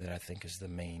that I think is the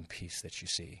main piece that you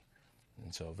see.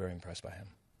 And so very impressed by him.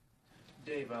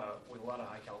 Dave, with a lot of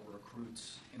high-caliber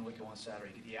recruits in Waco on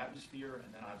Saturday, the atmosphere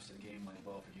and then obviously the game went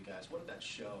well for you guys. What did that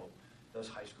show those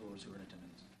high schoolers who were in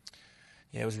attendance?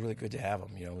 Yeah, it was really good to have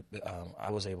them. You know,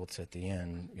 I was able to, at the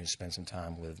end, you know, spend some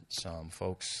time with some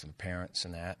folks, some parents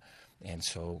and that. And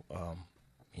so,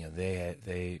 you know,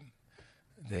 they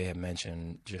had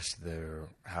mentioned just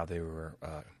how they were,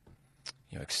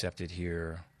 you know, accepted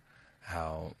here,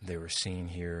 how they were seen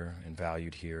here and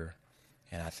valued here.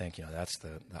 And I think, you know, that's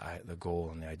the goal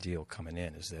and the ideal coming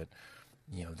in, is that,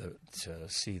 you know, to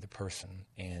see the person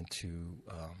and to,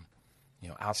 you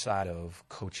know, outside of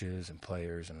coaches and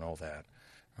players and all that,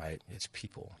 right? It's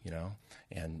people, you know,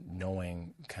 and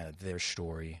knowing kind of their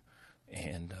story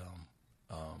and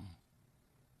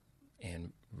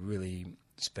really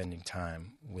spending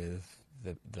time with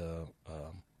the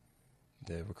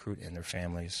recruit and their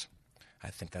families. I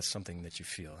think that's something that you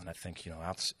feel, and I think, you know,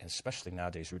 especially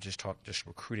nowadays, we're just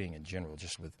recruiting in general,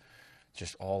 just with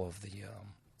just all of the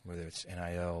whether it's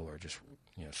NIL or just,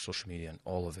 you know, social media and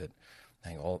all of it. I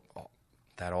think all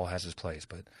that all has its place,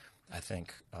 but I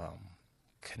think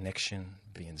connection,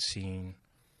 being seen,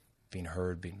 being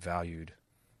heard, being valued,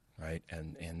 right,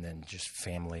 and then just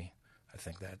family. I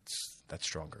think that's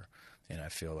stronger, and I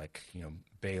feel like, you know,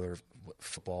 Baylor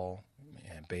football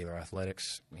and Baylor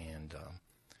athletics and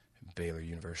Baylor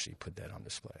University put that on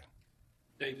display.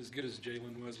 Dave, as good as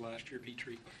Jalen was last year,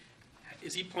 Petrie,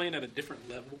 is he playing at a different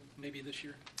level maybe this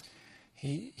year?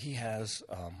 He has,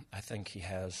 I think he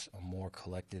has a more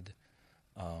collected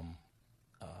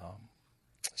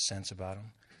sense about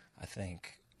him. I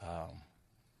think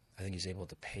he's able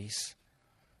to pace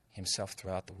himself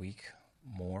throughout the week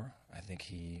more. I think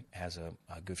he has a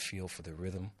good feel for the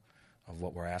rhythm of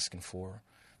what we're asking for.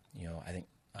 You know, I think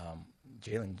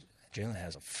Jalen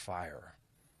has a fire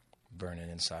burning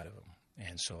inside of him.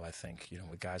 And so I think, you know,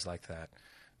 with guys like that,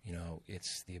 you know,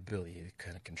 it's the ability to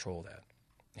kind of control that.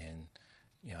 And,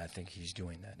 you know, I think he's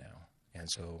doing that now. And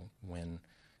so when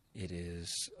it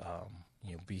is,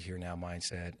 you know, be here now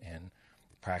mindset and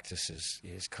practice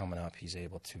is coming up, he's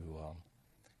able to,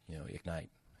 you know, ignite.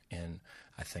 And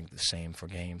I think the same for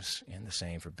games and the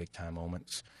same for big-time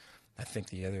moments. I think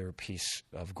the other piece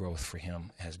of growth for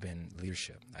him has been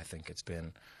leadership. I think it's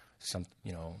been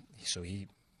you know, so he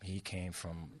came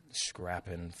from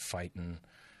scrapping, fighting,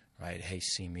 right? Hey,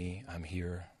 see me, I'm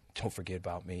here. Don't forget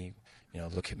about me. You know,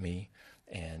 look at me.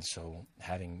 And so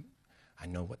I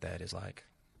know what that is like.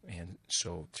 And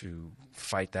so to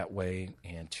fight that way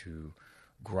and to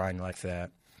grind like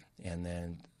that, and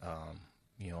then,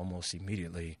 you know, almost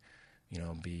immediately, you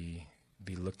know, be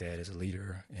looked at as a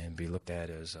leader and be looked at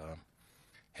as,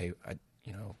 hey,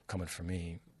 you know, coming from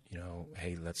me, you know,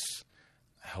 hey, let's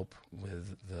help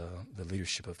with the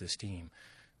leadership of this team.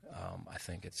 I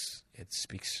think it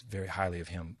speaks very highly of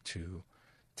him to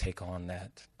take on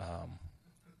that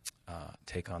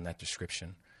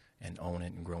description and own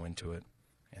it and grow into it.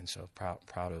 And so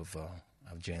proud of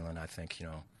Jalen. I think, you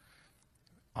know,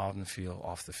 on the field,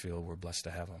 off the field, we're blessed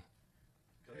to have him.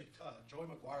 Joey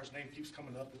McGuire's name keeps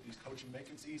coming up with these coaching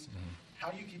vacancies. Mm-hmm.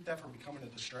 How do you keep that from becoming a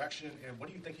distraction, and what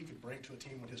do you think he could bring to a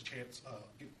team when his chance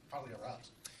finally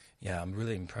arrives? Yeah, I'm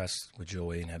really impressed with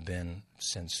Joey, and have been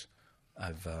since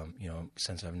I've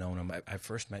known him. I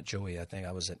first met Joey, I think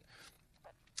I was at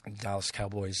Dallas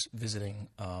Cowboys visiting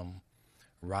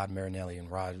Rod Marinelli, and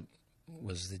Rod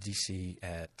was the DC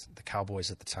at the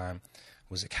Cowboys at the time,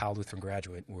 was a Cal Lutheran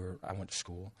graduate where I went to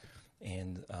school,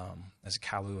 And as a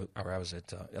Kalu, or I was at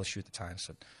LSU at the time,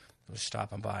 so I was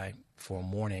stopping by for a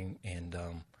morning, and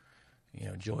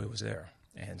Joey was there,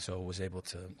 and so was able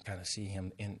to kind of see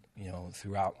him in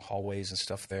throughout hallways and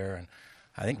stuff there, and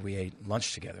I think we ate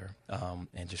lunch together,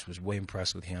 and just was way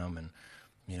impressed with him. And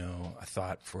I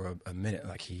thought for a minute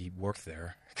like he worked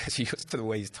there, because he was the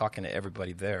way he's talking to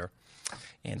everybody there,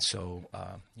 and so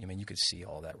you could see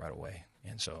all that right away.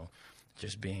 And so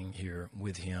just being here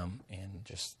with him and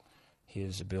just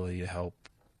his ability to help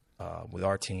with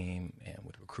our team and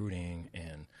with recruiting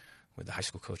and with the high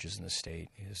school coaches in the state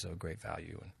is a great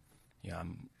value.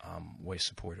 And I'm way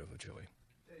supportive of Joey.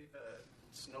 Dave,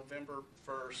 it's November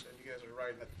 1st, and you guys are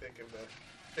right in the thick of the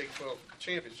Big 12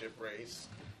 championship race.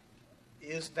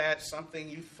 Is that something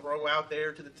you throw out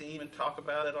there to the team and talk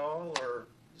about at all, or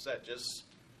is that just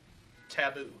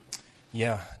taboo?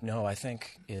 Yeah, no, I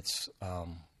think it's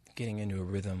getting into a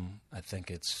rhythm. I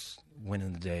think it's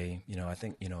winning the day. I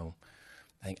think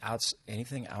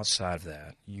anything outside of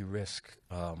that, you risk,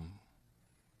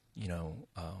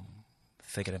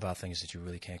 thinking about things that you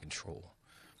really can't control.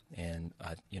 And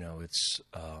it's.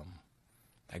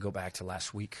 I go back to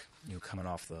last week, coming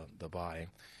off the bye.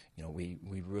 We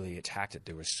really attacked it.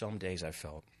 There were some days I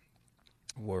felt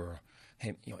were,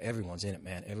 hey, everyone's in it,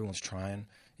 man. Everyone's trying.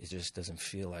 It just doesn't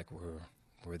feel like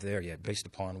we're there yet, based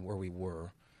upon where we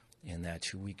were in that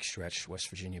 2-week stretch, West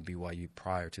Virginia, BYU,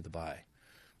 prior to the bye.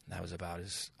 And that was about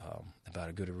as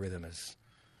good a rhythm as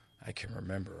I can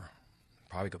remember.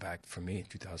 Probably go back for me in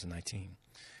 2019.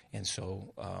 And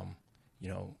so,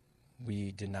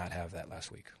 we did not have that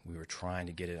last week. We were trying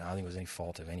to get it. I don't think it was any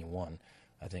fault of anyone.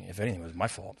 I think, if anything, it was my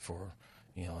fault for,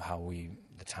 how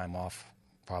the time off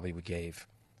probably we gave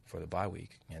for the bye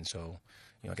week. And so,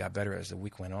 it got better as the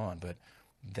week went on. But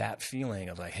that feeling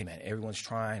of like, hey, man, everyone's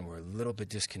trying, we're a little bit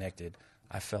disconnected,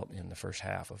 I felt in the first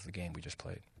half of the game we just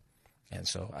played. And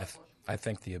so I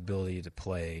think the ability to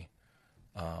play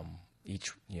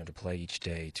each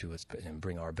day and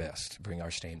bring our best, bring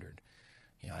our standard.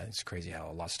 It's crazy how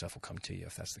a lot of stuff will come to you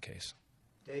if that's the case.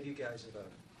 Dave, you guys have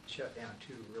shut down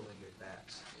 2 really good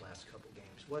backs the last couple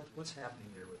games. What's happening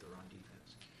there with the run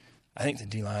defense? I think the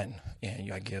D-line,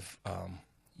 I give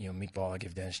Meatball, I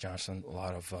give Dennis Johnson a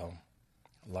lot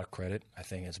of credit. I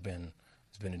think it's been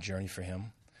a journey for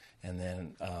him. And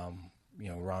then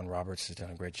Ron Roberts has done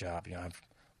a great job. I've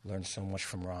learned so much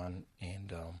from Ron,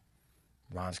 and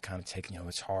Ron's kind of taken.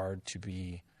 It's hard to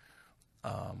be.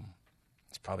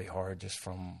 It's probably hard just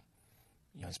from.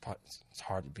 It's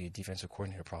hard to be a defensive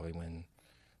coordinator probably when,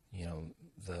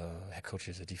 the head coach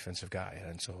is a defensive guy,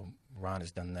 and so Ron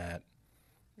has done that.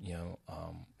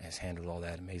 Has handled all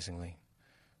that amazingly,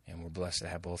 and we're blessed to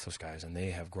have both those guys, and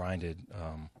they have grinded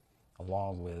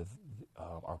along with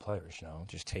our players.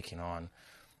 Just taking on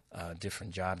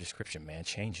different job description. Man,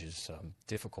 change is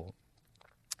difficult,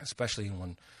 especially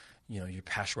when you're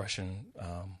pass rushing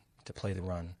to play the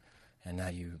run, and now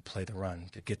you play the run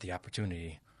to get the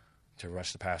opportunity to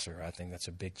rush the passer. I think that's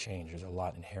a big change. There's a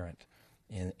lot inherent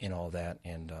in all that,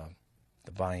 and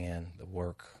the buy-in, the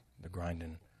work, the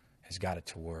grinding has got it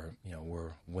to where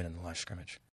we're winning the line of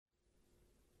scrimmage.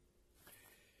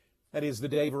 That is the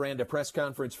Dave Aranda press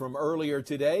conference from earlier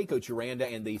today. Coach Aranda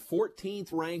and the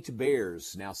 14th-ranked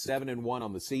Bears, now 7-1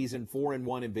 on the season,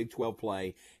 4-1 in Big 12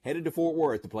 play, headed to Fort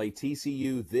Worth to play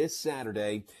TCU this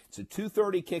Saturday. It's a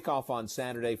 2:30 kickoff on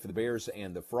Saturday for the Bears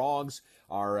and the Frogs.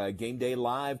 Our Game Day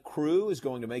Live crew is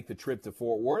going to make the trip to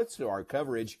Fort Worth, so our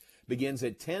coverage begins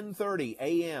at 10:30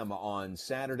 a.m. on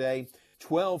Saturday,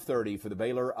 12:30 for the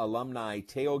Baylor Alumni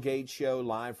Tailgate Show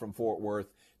live from Fort Worth,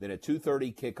 then a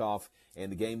 2:30 kickoff, and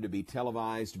the game to be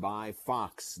televised by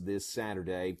Fox this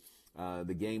Saturday.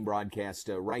 The game broadcast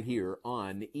right here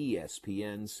on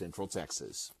ESPN Central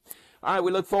Texas. All right,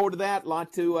 we look forward to that. A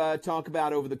lot to talk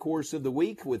about over the course of the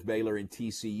week with Baylor and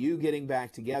TCU getting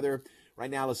back together.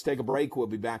 Right now, let's take a break. We'll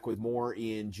be back with more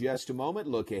in just a moment.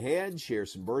 Look ahead, share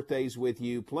some birthdays with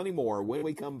you, plenty more when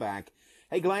we come back.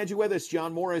 Hey, glad you're with us.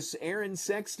 John Morris, Aaron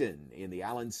Sexton in the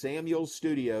Allen Samuels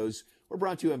studios. We're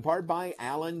brought to you in part by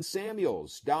Allen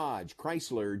Samuels, Dodge,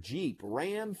 Chrysler, Jeep,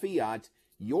 Ram, Fiat,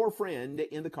 your friend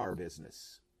in the car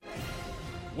business.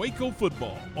 Waco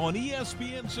football on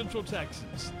ESPN Central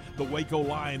Texas. The Waco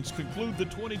Lions conclude the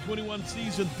 2021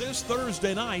 season this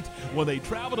Thursday night when they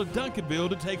travel to Duncanville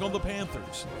to take on the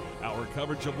Panthers. Our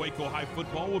coverage of Waco High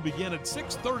football will begin at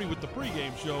 6:30 with the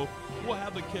pregame show. We'll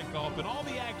have the kickoff and all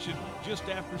the action just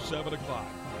after 7 o'clock.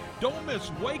 Don't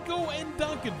miss Waco and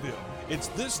Duncanville. It's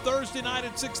this Thursday night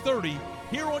at 6:30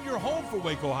 here on your home for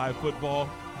Waco High football,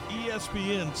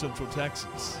 ESPN Central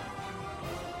Texas.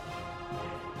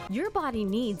 Your body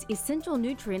needs essential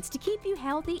nutrients to keep you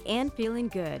healthy and feeling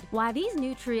good. While these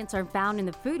nutrients are found in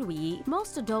the food we eat,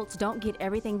 most adults don't get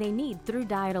everything they need through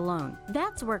diet alone.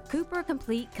 That's where Cooper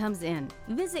Complete comes in.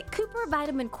 Visit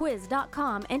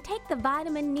CooperVitaminQuiz.com and take the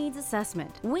vitamin needs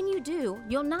assessment. When you do,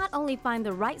 you'll not only find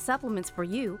the right supplements for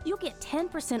you, you'll get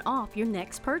 10% off your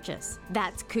next purchase.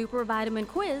 That's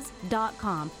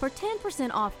CooperVitaminQuiz.com for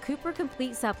 10% off Cooper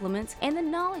Complete supplements and the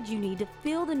knowledge you need to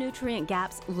fill the nutrient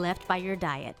gaps left by your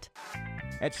diet.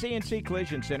 At CNC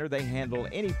Collision Center, they handle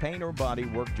any paint or body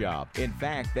work job. In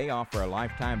fact, they offer a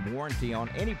lifetime warranty on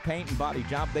any paint and body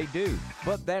job they do.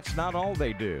 But that's not all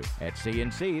they do. At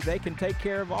CNC, they can take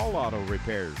care of all auto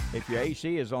repairs. If your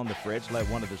AC is on the fritz, let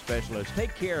one of the specialists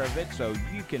take care of it so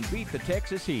you can beat the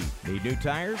Texas heat. Need new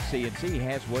tires? CNC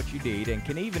has what you need and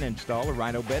can even install a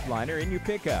Rhino bed liner in your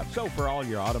pickup. So for all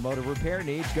your automotive repair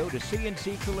needs, go to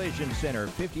CNC Collision Center,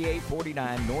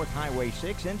 5849 North Highway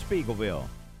 6 in Spiegelville.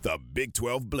 The Big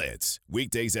 12 Blitz,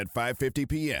 weekdays at 5:50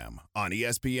 p.m. on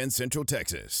ESPN Central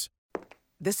Texas.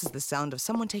 This is the sound of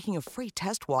someone taking a free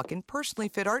test walk in personally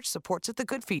fit arch supports at the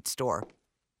Good Feet store.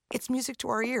 It's music to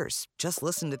our ears. Just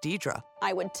listen to Deidre.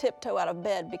 I would tiptoe out of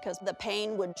bed because the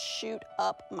pain would shoot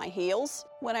up my heels.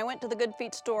 When I went to the Good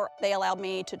Feet store, they allowed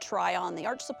me to try on the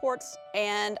arch supports,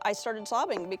 and I started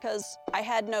sobbing because I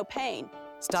had no pain.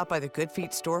 Stop by the Good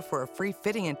Feet store for a free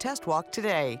fitting and test walk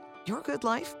today. Your good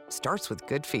life starts with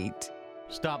Good Feet.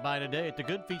 Stop by today at the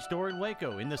Good Feet store in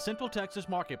Waco in the Central Texas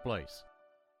Marketplace.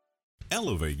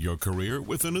 Elevate your career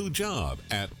with a new job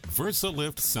at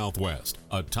VersaLift Southwest,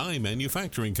 a tie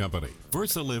manufacturing company.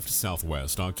 VersaLift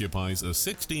Southwest occupies a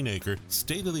 16-acre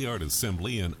state-of-the-art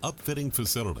assembly and upfitting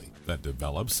facility that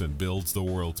develops and builds the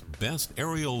world's best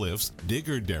aerial lifts,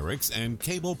 digger derricks, and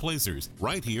cable placers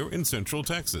right here in Central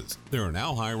Texas. They are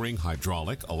now hiring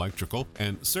hydraulic, electrical,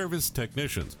 and service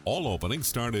technicians. All openings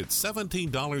start at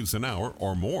 $17 an hour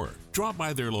or more. Drop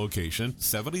by their location,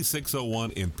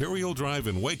 7601 Imperial Drive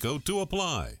in Waco, to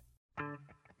apply.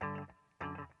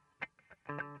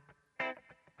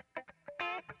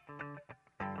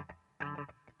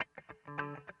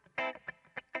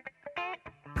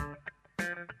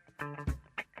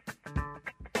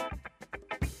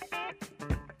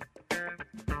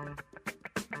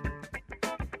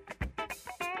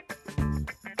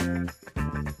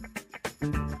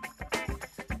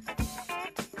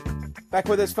 Back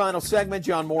with this final segment,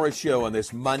 John Morris Show on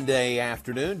this Monday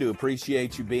afternoon. Do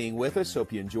appreciate you being with us.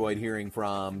 Hope you enjoyed hearing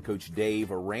from Coach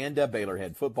Dave Aranda, Baylor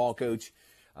head football coach,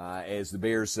 as the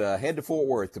Bears head to Fort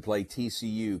Worth to play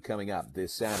TCU coming up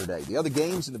this Saturday. The other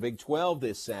games in the Big 12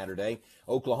 this Saturday,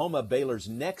 Oklahoma, Baylor's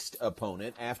next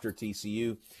opponent after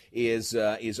TCU, is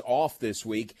off this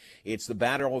week. It's the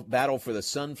battle for the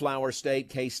Sunflower State.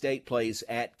 K-State plays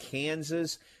at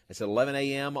Kansas. It's 11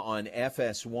 a.m. on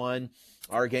FS1.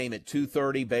 Our game at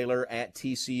 2:30, Baylor at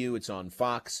TCU. It's on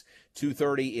Fox.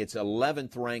 2:30, it's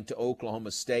 11th ranked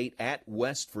Oklahoma State at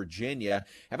West Virginia.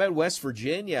 How about West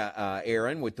Virginia,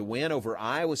 Aaron, with the win over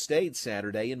Iowa State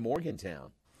Saturday in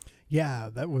Morgantown? Yeah,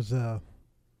 that was a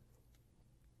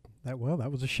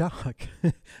shock.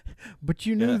 But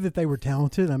you knew that they were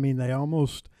talented. I mean, they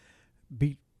almost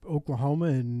beat Oklahoma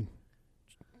and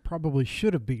probably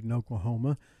should have beaten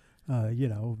Oklahoma.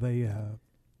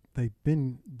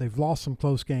 They've lost some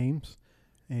close games,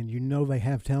 and they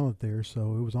have talent there.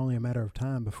 So it was only a matter of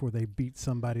time before they beat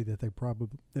somebody that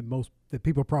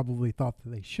people probably thought that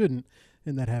they shouldn't,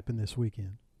 and that happened this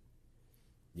weekend.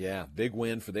 Yeah, big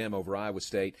win for them over Iowa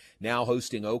State. Now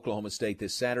hosting Oklahoma State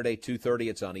this Saturday, 2:30.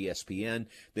 It's on ESPN.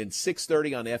 Then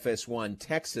 6:30 on FS1.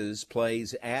 Texas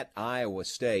plays at Iowa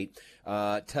State.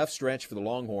 Tough stretch for the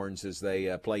Longhorns as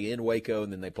they play in Waco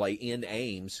and then they play in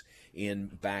Ames in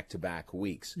back-to-back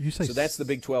weeks. So that's the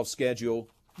Big 12 schedule.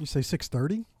 You say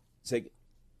 6:30?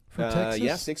 For Texas?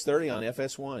 Yeah, 6:30 on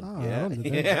FS1. Oh, yeah,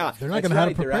 they're not going to have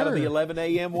to prepare. They're out of the 11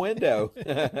 a.m. window.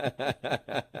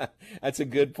 That's a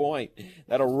good point.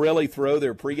 That'll really throw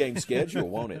their pregame schedule,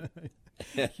 won't it?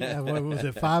 Yeah, what was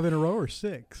it, 5 in a row or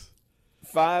 6?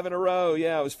 5 in a row.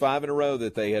 Yeah, it was 5 in a row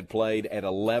that they had played at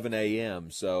 11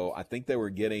 a.m. So I think they were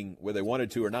getting, whether they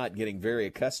wanted to or not, getting very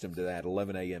accustomed to that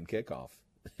 11 a.m. kickoff.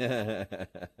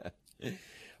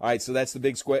 All right, so that's the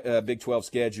Big 12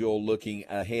 schedule looking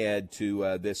ahead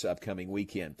to this upcoming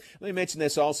weekend. Let me mention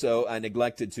this also. I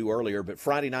neglected to earlier, but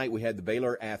Friday night we had the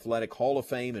Baylor Athletic Hall of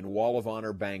Fame and Wall of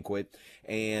Honor banquet.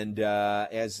 And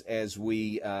as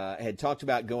we had talked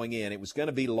about going in, it was going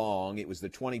to be long. It was the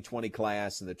 2020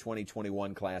 class and the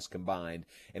 2021 class combined,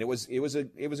 and it was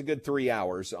a good 3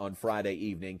 hours on Friday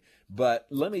evening. But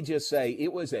let me just say,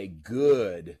 it was a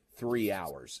good 3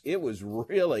 hours. It was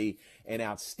really an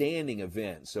outstanding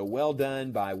event. So well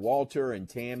done by Walter and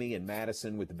Tammy and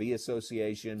Madison with the Bee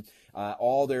Association.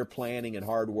 All their planning and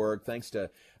hard work. Thanks to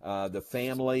the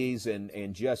families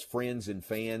and just friends and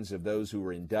fans of those who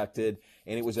were inducted.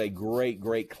 And it was a great,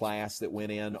 great class that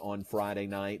went in on Friday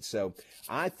night. So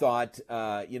I thought,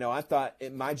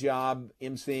 my job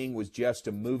emceeing was just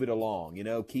to move it along,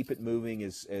 keep it moving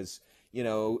as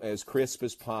crisp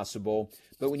as possible.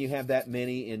 But when you have that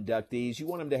many inductees, you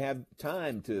want them to have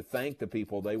time to thank the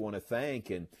people they want to thank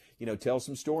and, tell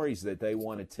some stories that they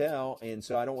want to tell. And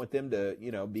so I don't want them to,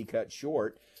 be cut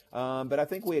short. But I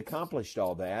think we accomplished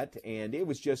all that, and it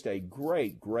was just a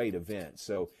great, great event.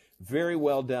 So very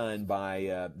well done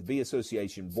by the Bee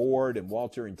Association Board and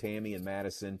Walter and Tammy and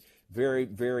Madison. Very,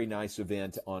 very nice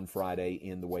event on Friday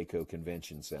in the Waco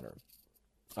Convention Center.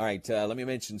 All right, let me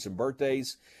mention some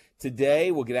birthdays. Today,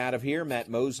 we'll get out of here. Matt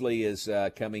Mosley is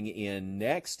coming in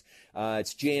next.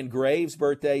 It's Jan Graves'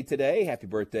 birthday today. Happy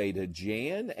birthday to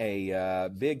Jan, a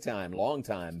big-time,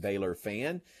 long-time Baylor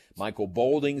fan. Michael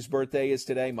Bolding's birthday is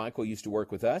today. Michael used to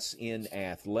work with us in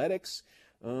athletics.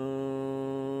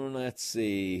 Let's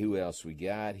see, who else we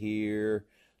got here?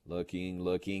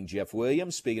 Looking. Jeff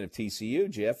Williams, speaking of TCU,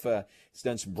 Jeff has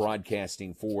done some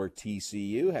broadcasting for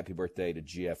TCU. Happy birthday to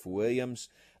Jeff Williams.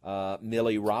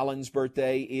 Millie Rollins'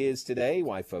 birthday is today,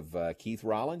 wife of Keith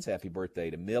Rollins. Happy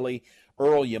birthday to Millie.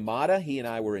 Earl Yamada, he and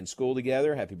I were in school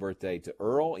together. Happy birthday to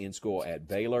Earl, in school at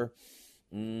Baylor.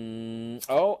 And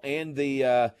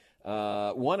the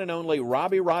one and only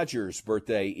Robbie Rogers'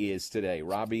 birthday is today.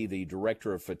 Robbie, the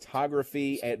director of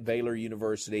photography at Baylor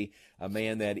University, a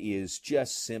man that is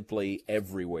just simply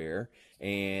everywhere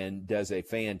and does a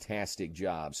fantastic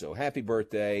job. So happy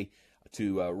birthday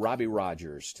to Robbie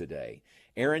Rogers today.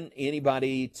 Aaron,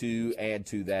 anybody to add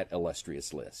to that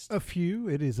illustrious list? A few.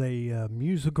 It is a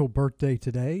musical birthday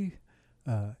today.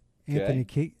 Anthony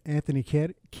Kiedis, Anthony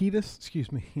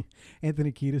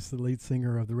Kiedis, the lead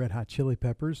singer of the Red Hot Chili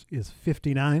Peppers, is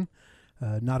 59.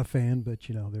 Not a fan, but,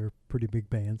 they're a pretty big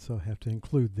band, so I have to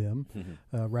include them.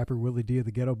 Rapper Willie D of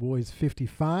the Ghetto Boys,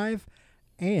 55.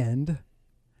 And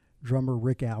drummer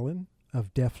Rick Allen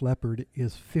of Def Leppard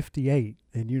is 58.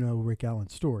 And you know Rick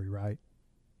Allen's story, right?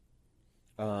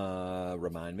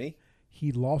 Remind me.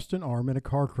 He lost an arm in a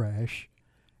car crash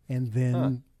and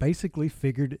then basically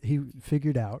figured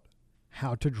out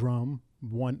how to drum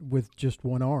with just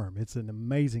one arm. It's an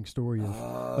amazing story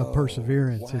of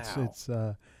perseverance.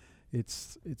 Wow.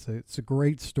 It's a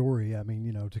great story. I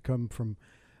mean, to come from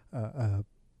a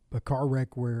car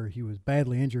wreck where he was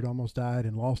badly injured, almost died,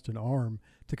 and lost an arm,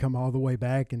 to come all the way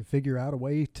back and figure out a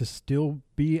way to still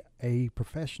be a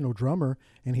professional drummer,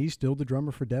 and he's still the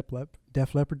drummer for Def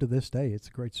Leppard to this day. It's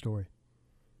a great story.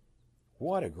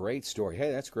 What a great story.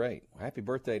 Hey, that's great. Happy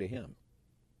birthday to him.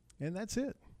 And that's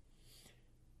it.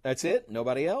 That's it?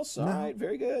 Nobody else? All right,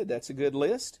 very good. That's a good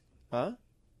list. Huh?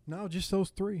 No, just those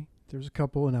three. There's a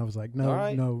couple, and I was like,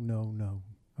 no.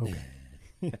 Okay.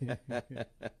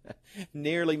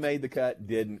 Nearly made the cut,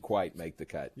 didn't quite make the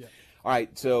cut. Yeah. All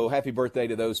right, so happy birthday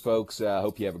to those folks.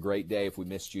 Hope you have a great day. If we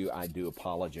missed you, I do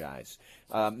apologize.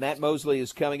 Matt Mosley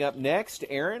is coming up next.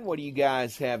 Aaron, what do you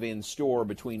guys have in store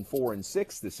between 4 and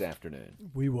 6 this afternoon?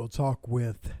 We will talk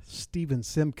with Stephen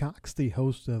Simcox, the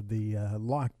host of the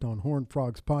Locked on Horned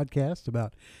Frogs podcast,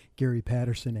 about Gary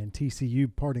Patterson and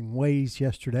TCU parting ways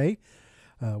yesterday.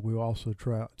 We'll also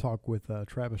talk with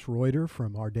Travis Reuter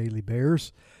from Our Daily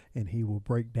Bears, and he will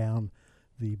break down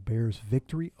the Bears'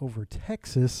 victory over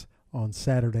Texas on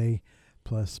Saturday,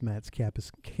 plus Matt's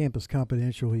Campus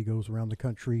Confidential. He goes around the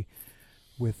country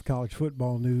with college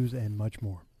football news and much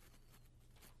more.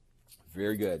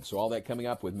 Very good. So all that coming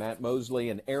up with Matt Mosley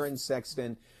and Aaron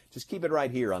Sexton. Just keep it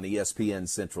right here on ESPN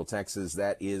Central Texas.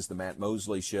 That is the Matt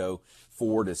Mosley Show,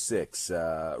 4 to 6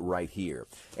 right here.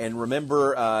 And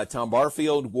remember, Tom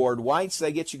Barfield, Ward Whites,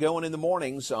 they get you going in the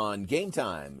mornings on Game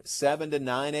Time, 7 to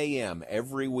 9 a.m.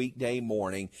 every weekday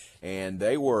morning. And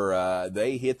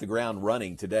they hit the ground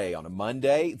running today. On a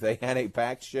Monday, they had a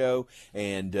packed show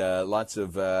and lots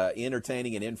of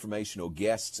entertaining and informational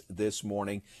guests this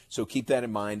morning. So keep that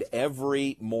in mind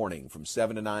every morning from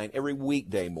 7 to 9, every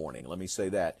weekday morning. Let me say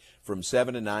that. From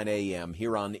 7 to 9 a.m.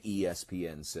 here on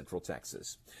ESPN Central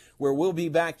Texas, where we'll be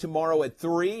back tomorrow at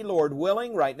 3, Lord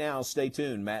willing. Right now, stay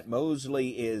tuned. Matt Mosley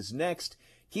is next.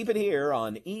 Keep it here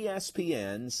on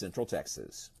ESPN Central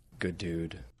Texas. Good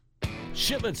dude.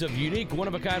 Shipments of unique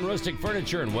one-of-a-kind rustic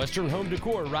furniture and Western home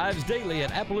decor arrives daily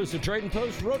at Appaloosa Trading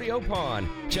Post Rodeo Pond.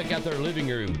 Check out their living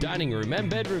room, dining room, and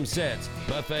bedroom sets,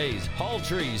 buffets, hall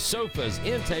trees, sofas,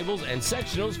 end tables, and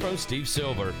sectionals from Steve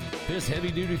Silver. This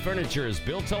heavy-duty furniture is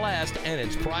built to last, and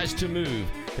it's priced to move.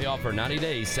 They offer 90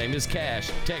 days, same as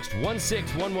cash. Text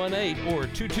 16118 or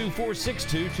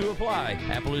 22462 to apply.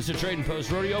 Appaloosa Trading Post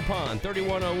Rodeo Pond,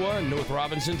 3101 North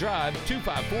Robinson Drive,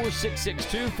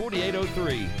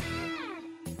 254-662-4803.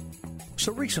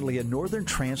 So recently, a northern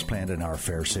transplant in our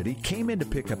fair city came in to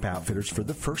pick up outfitters for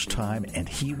the first time, and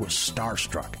he was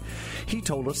starstruck. He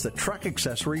told us that truck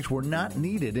accessories were not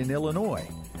needed in Illinois.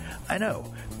 I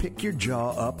know, pick your jaw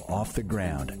up off the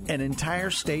ground. An entire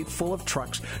state full of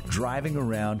trucks driving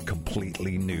around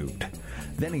completely nude.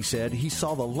 Then he said he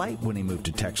saw the light when he moved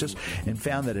to Texas and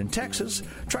found that in Texas,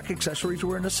 truck accessories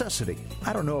were a necessity.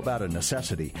 I don't know about a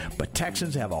necessity, but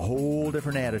Texans have a whole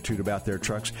different attitude about their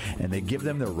trucks, and they give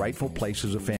them their rightful place as a family.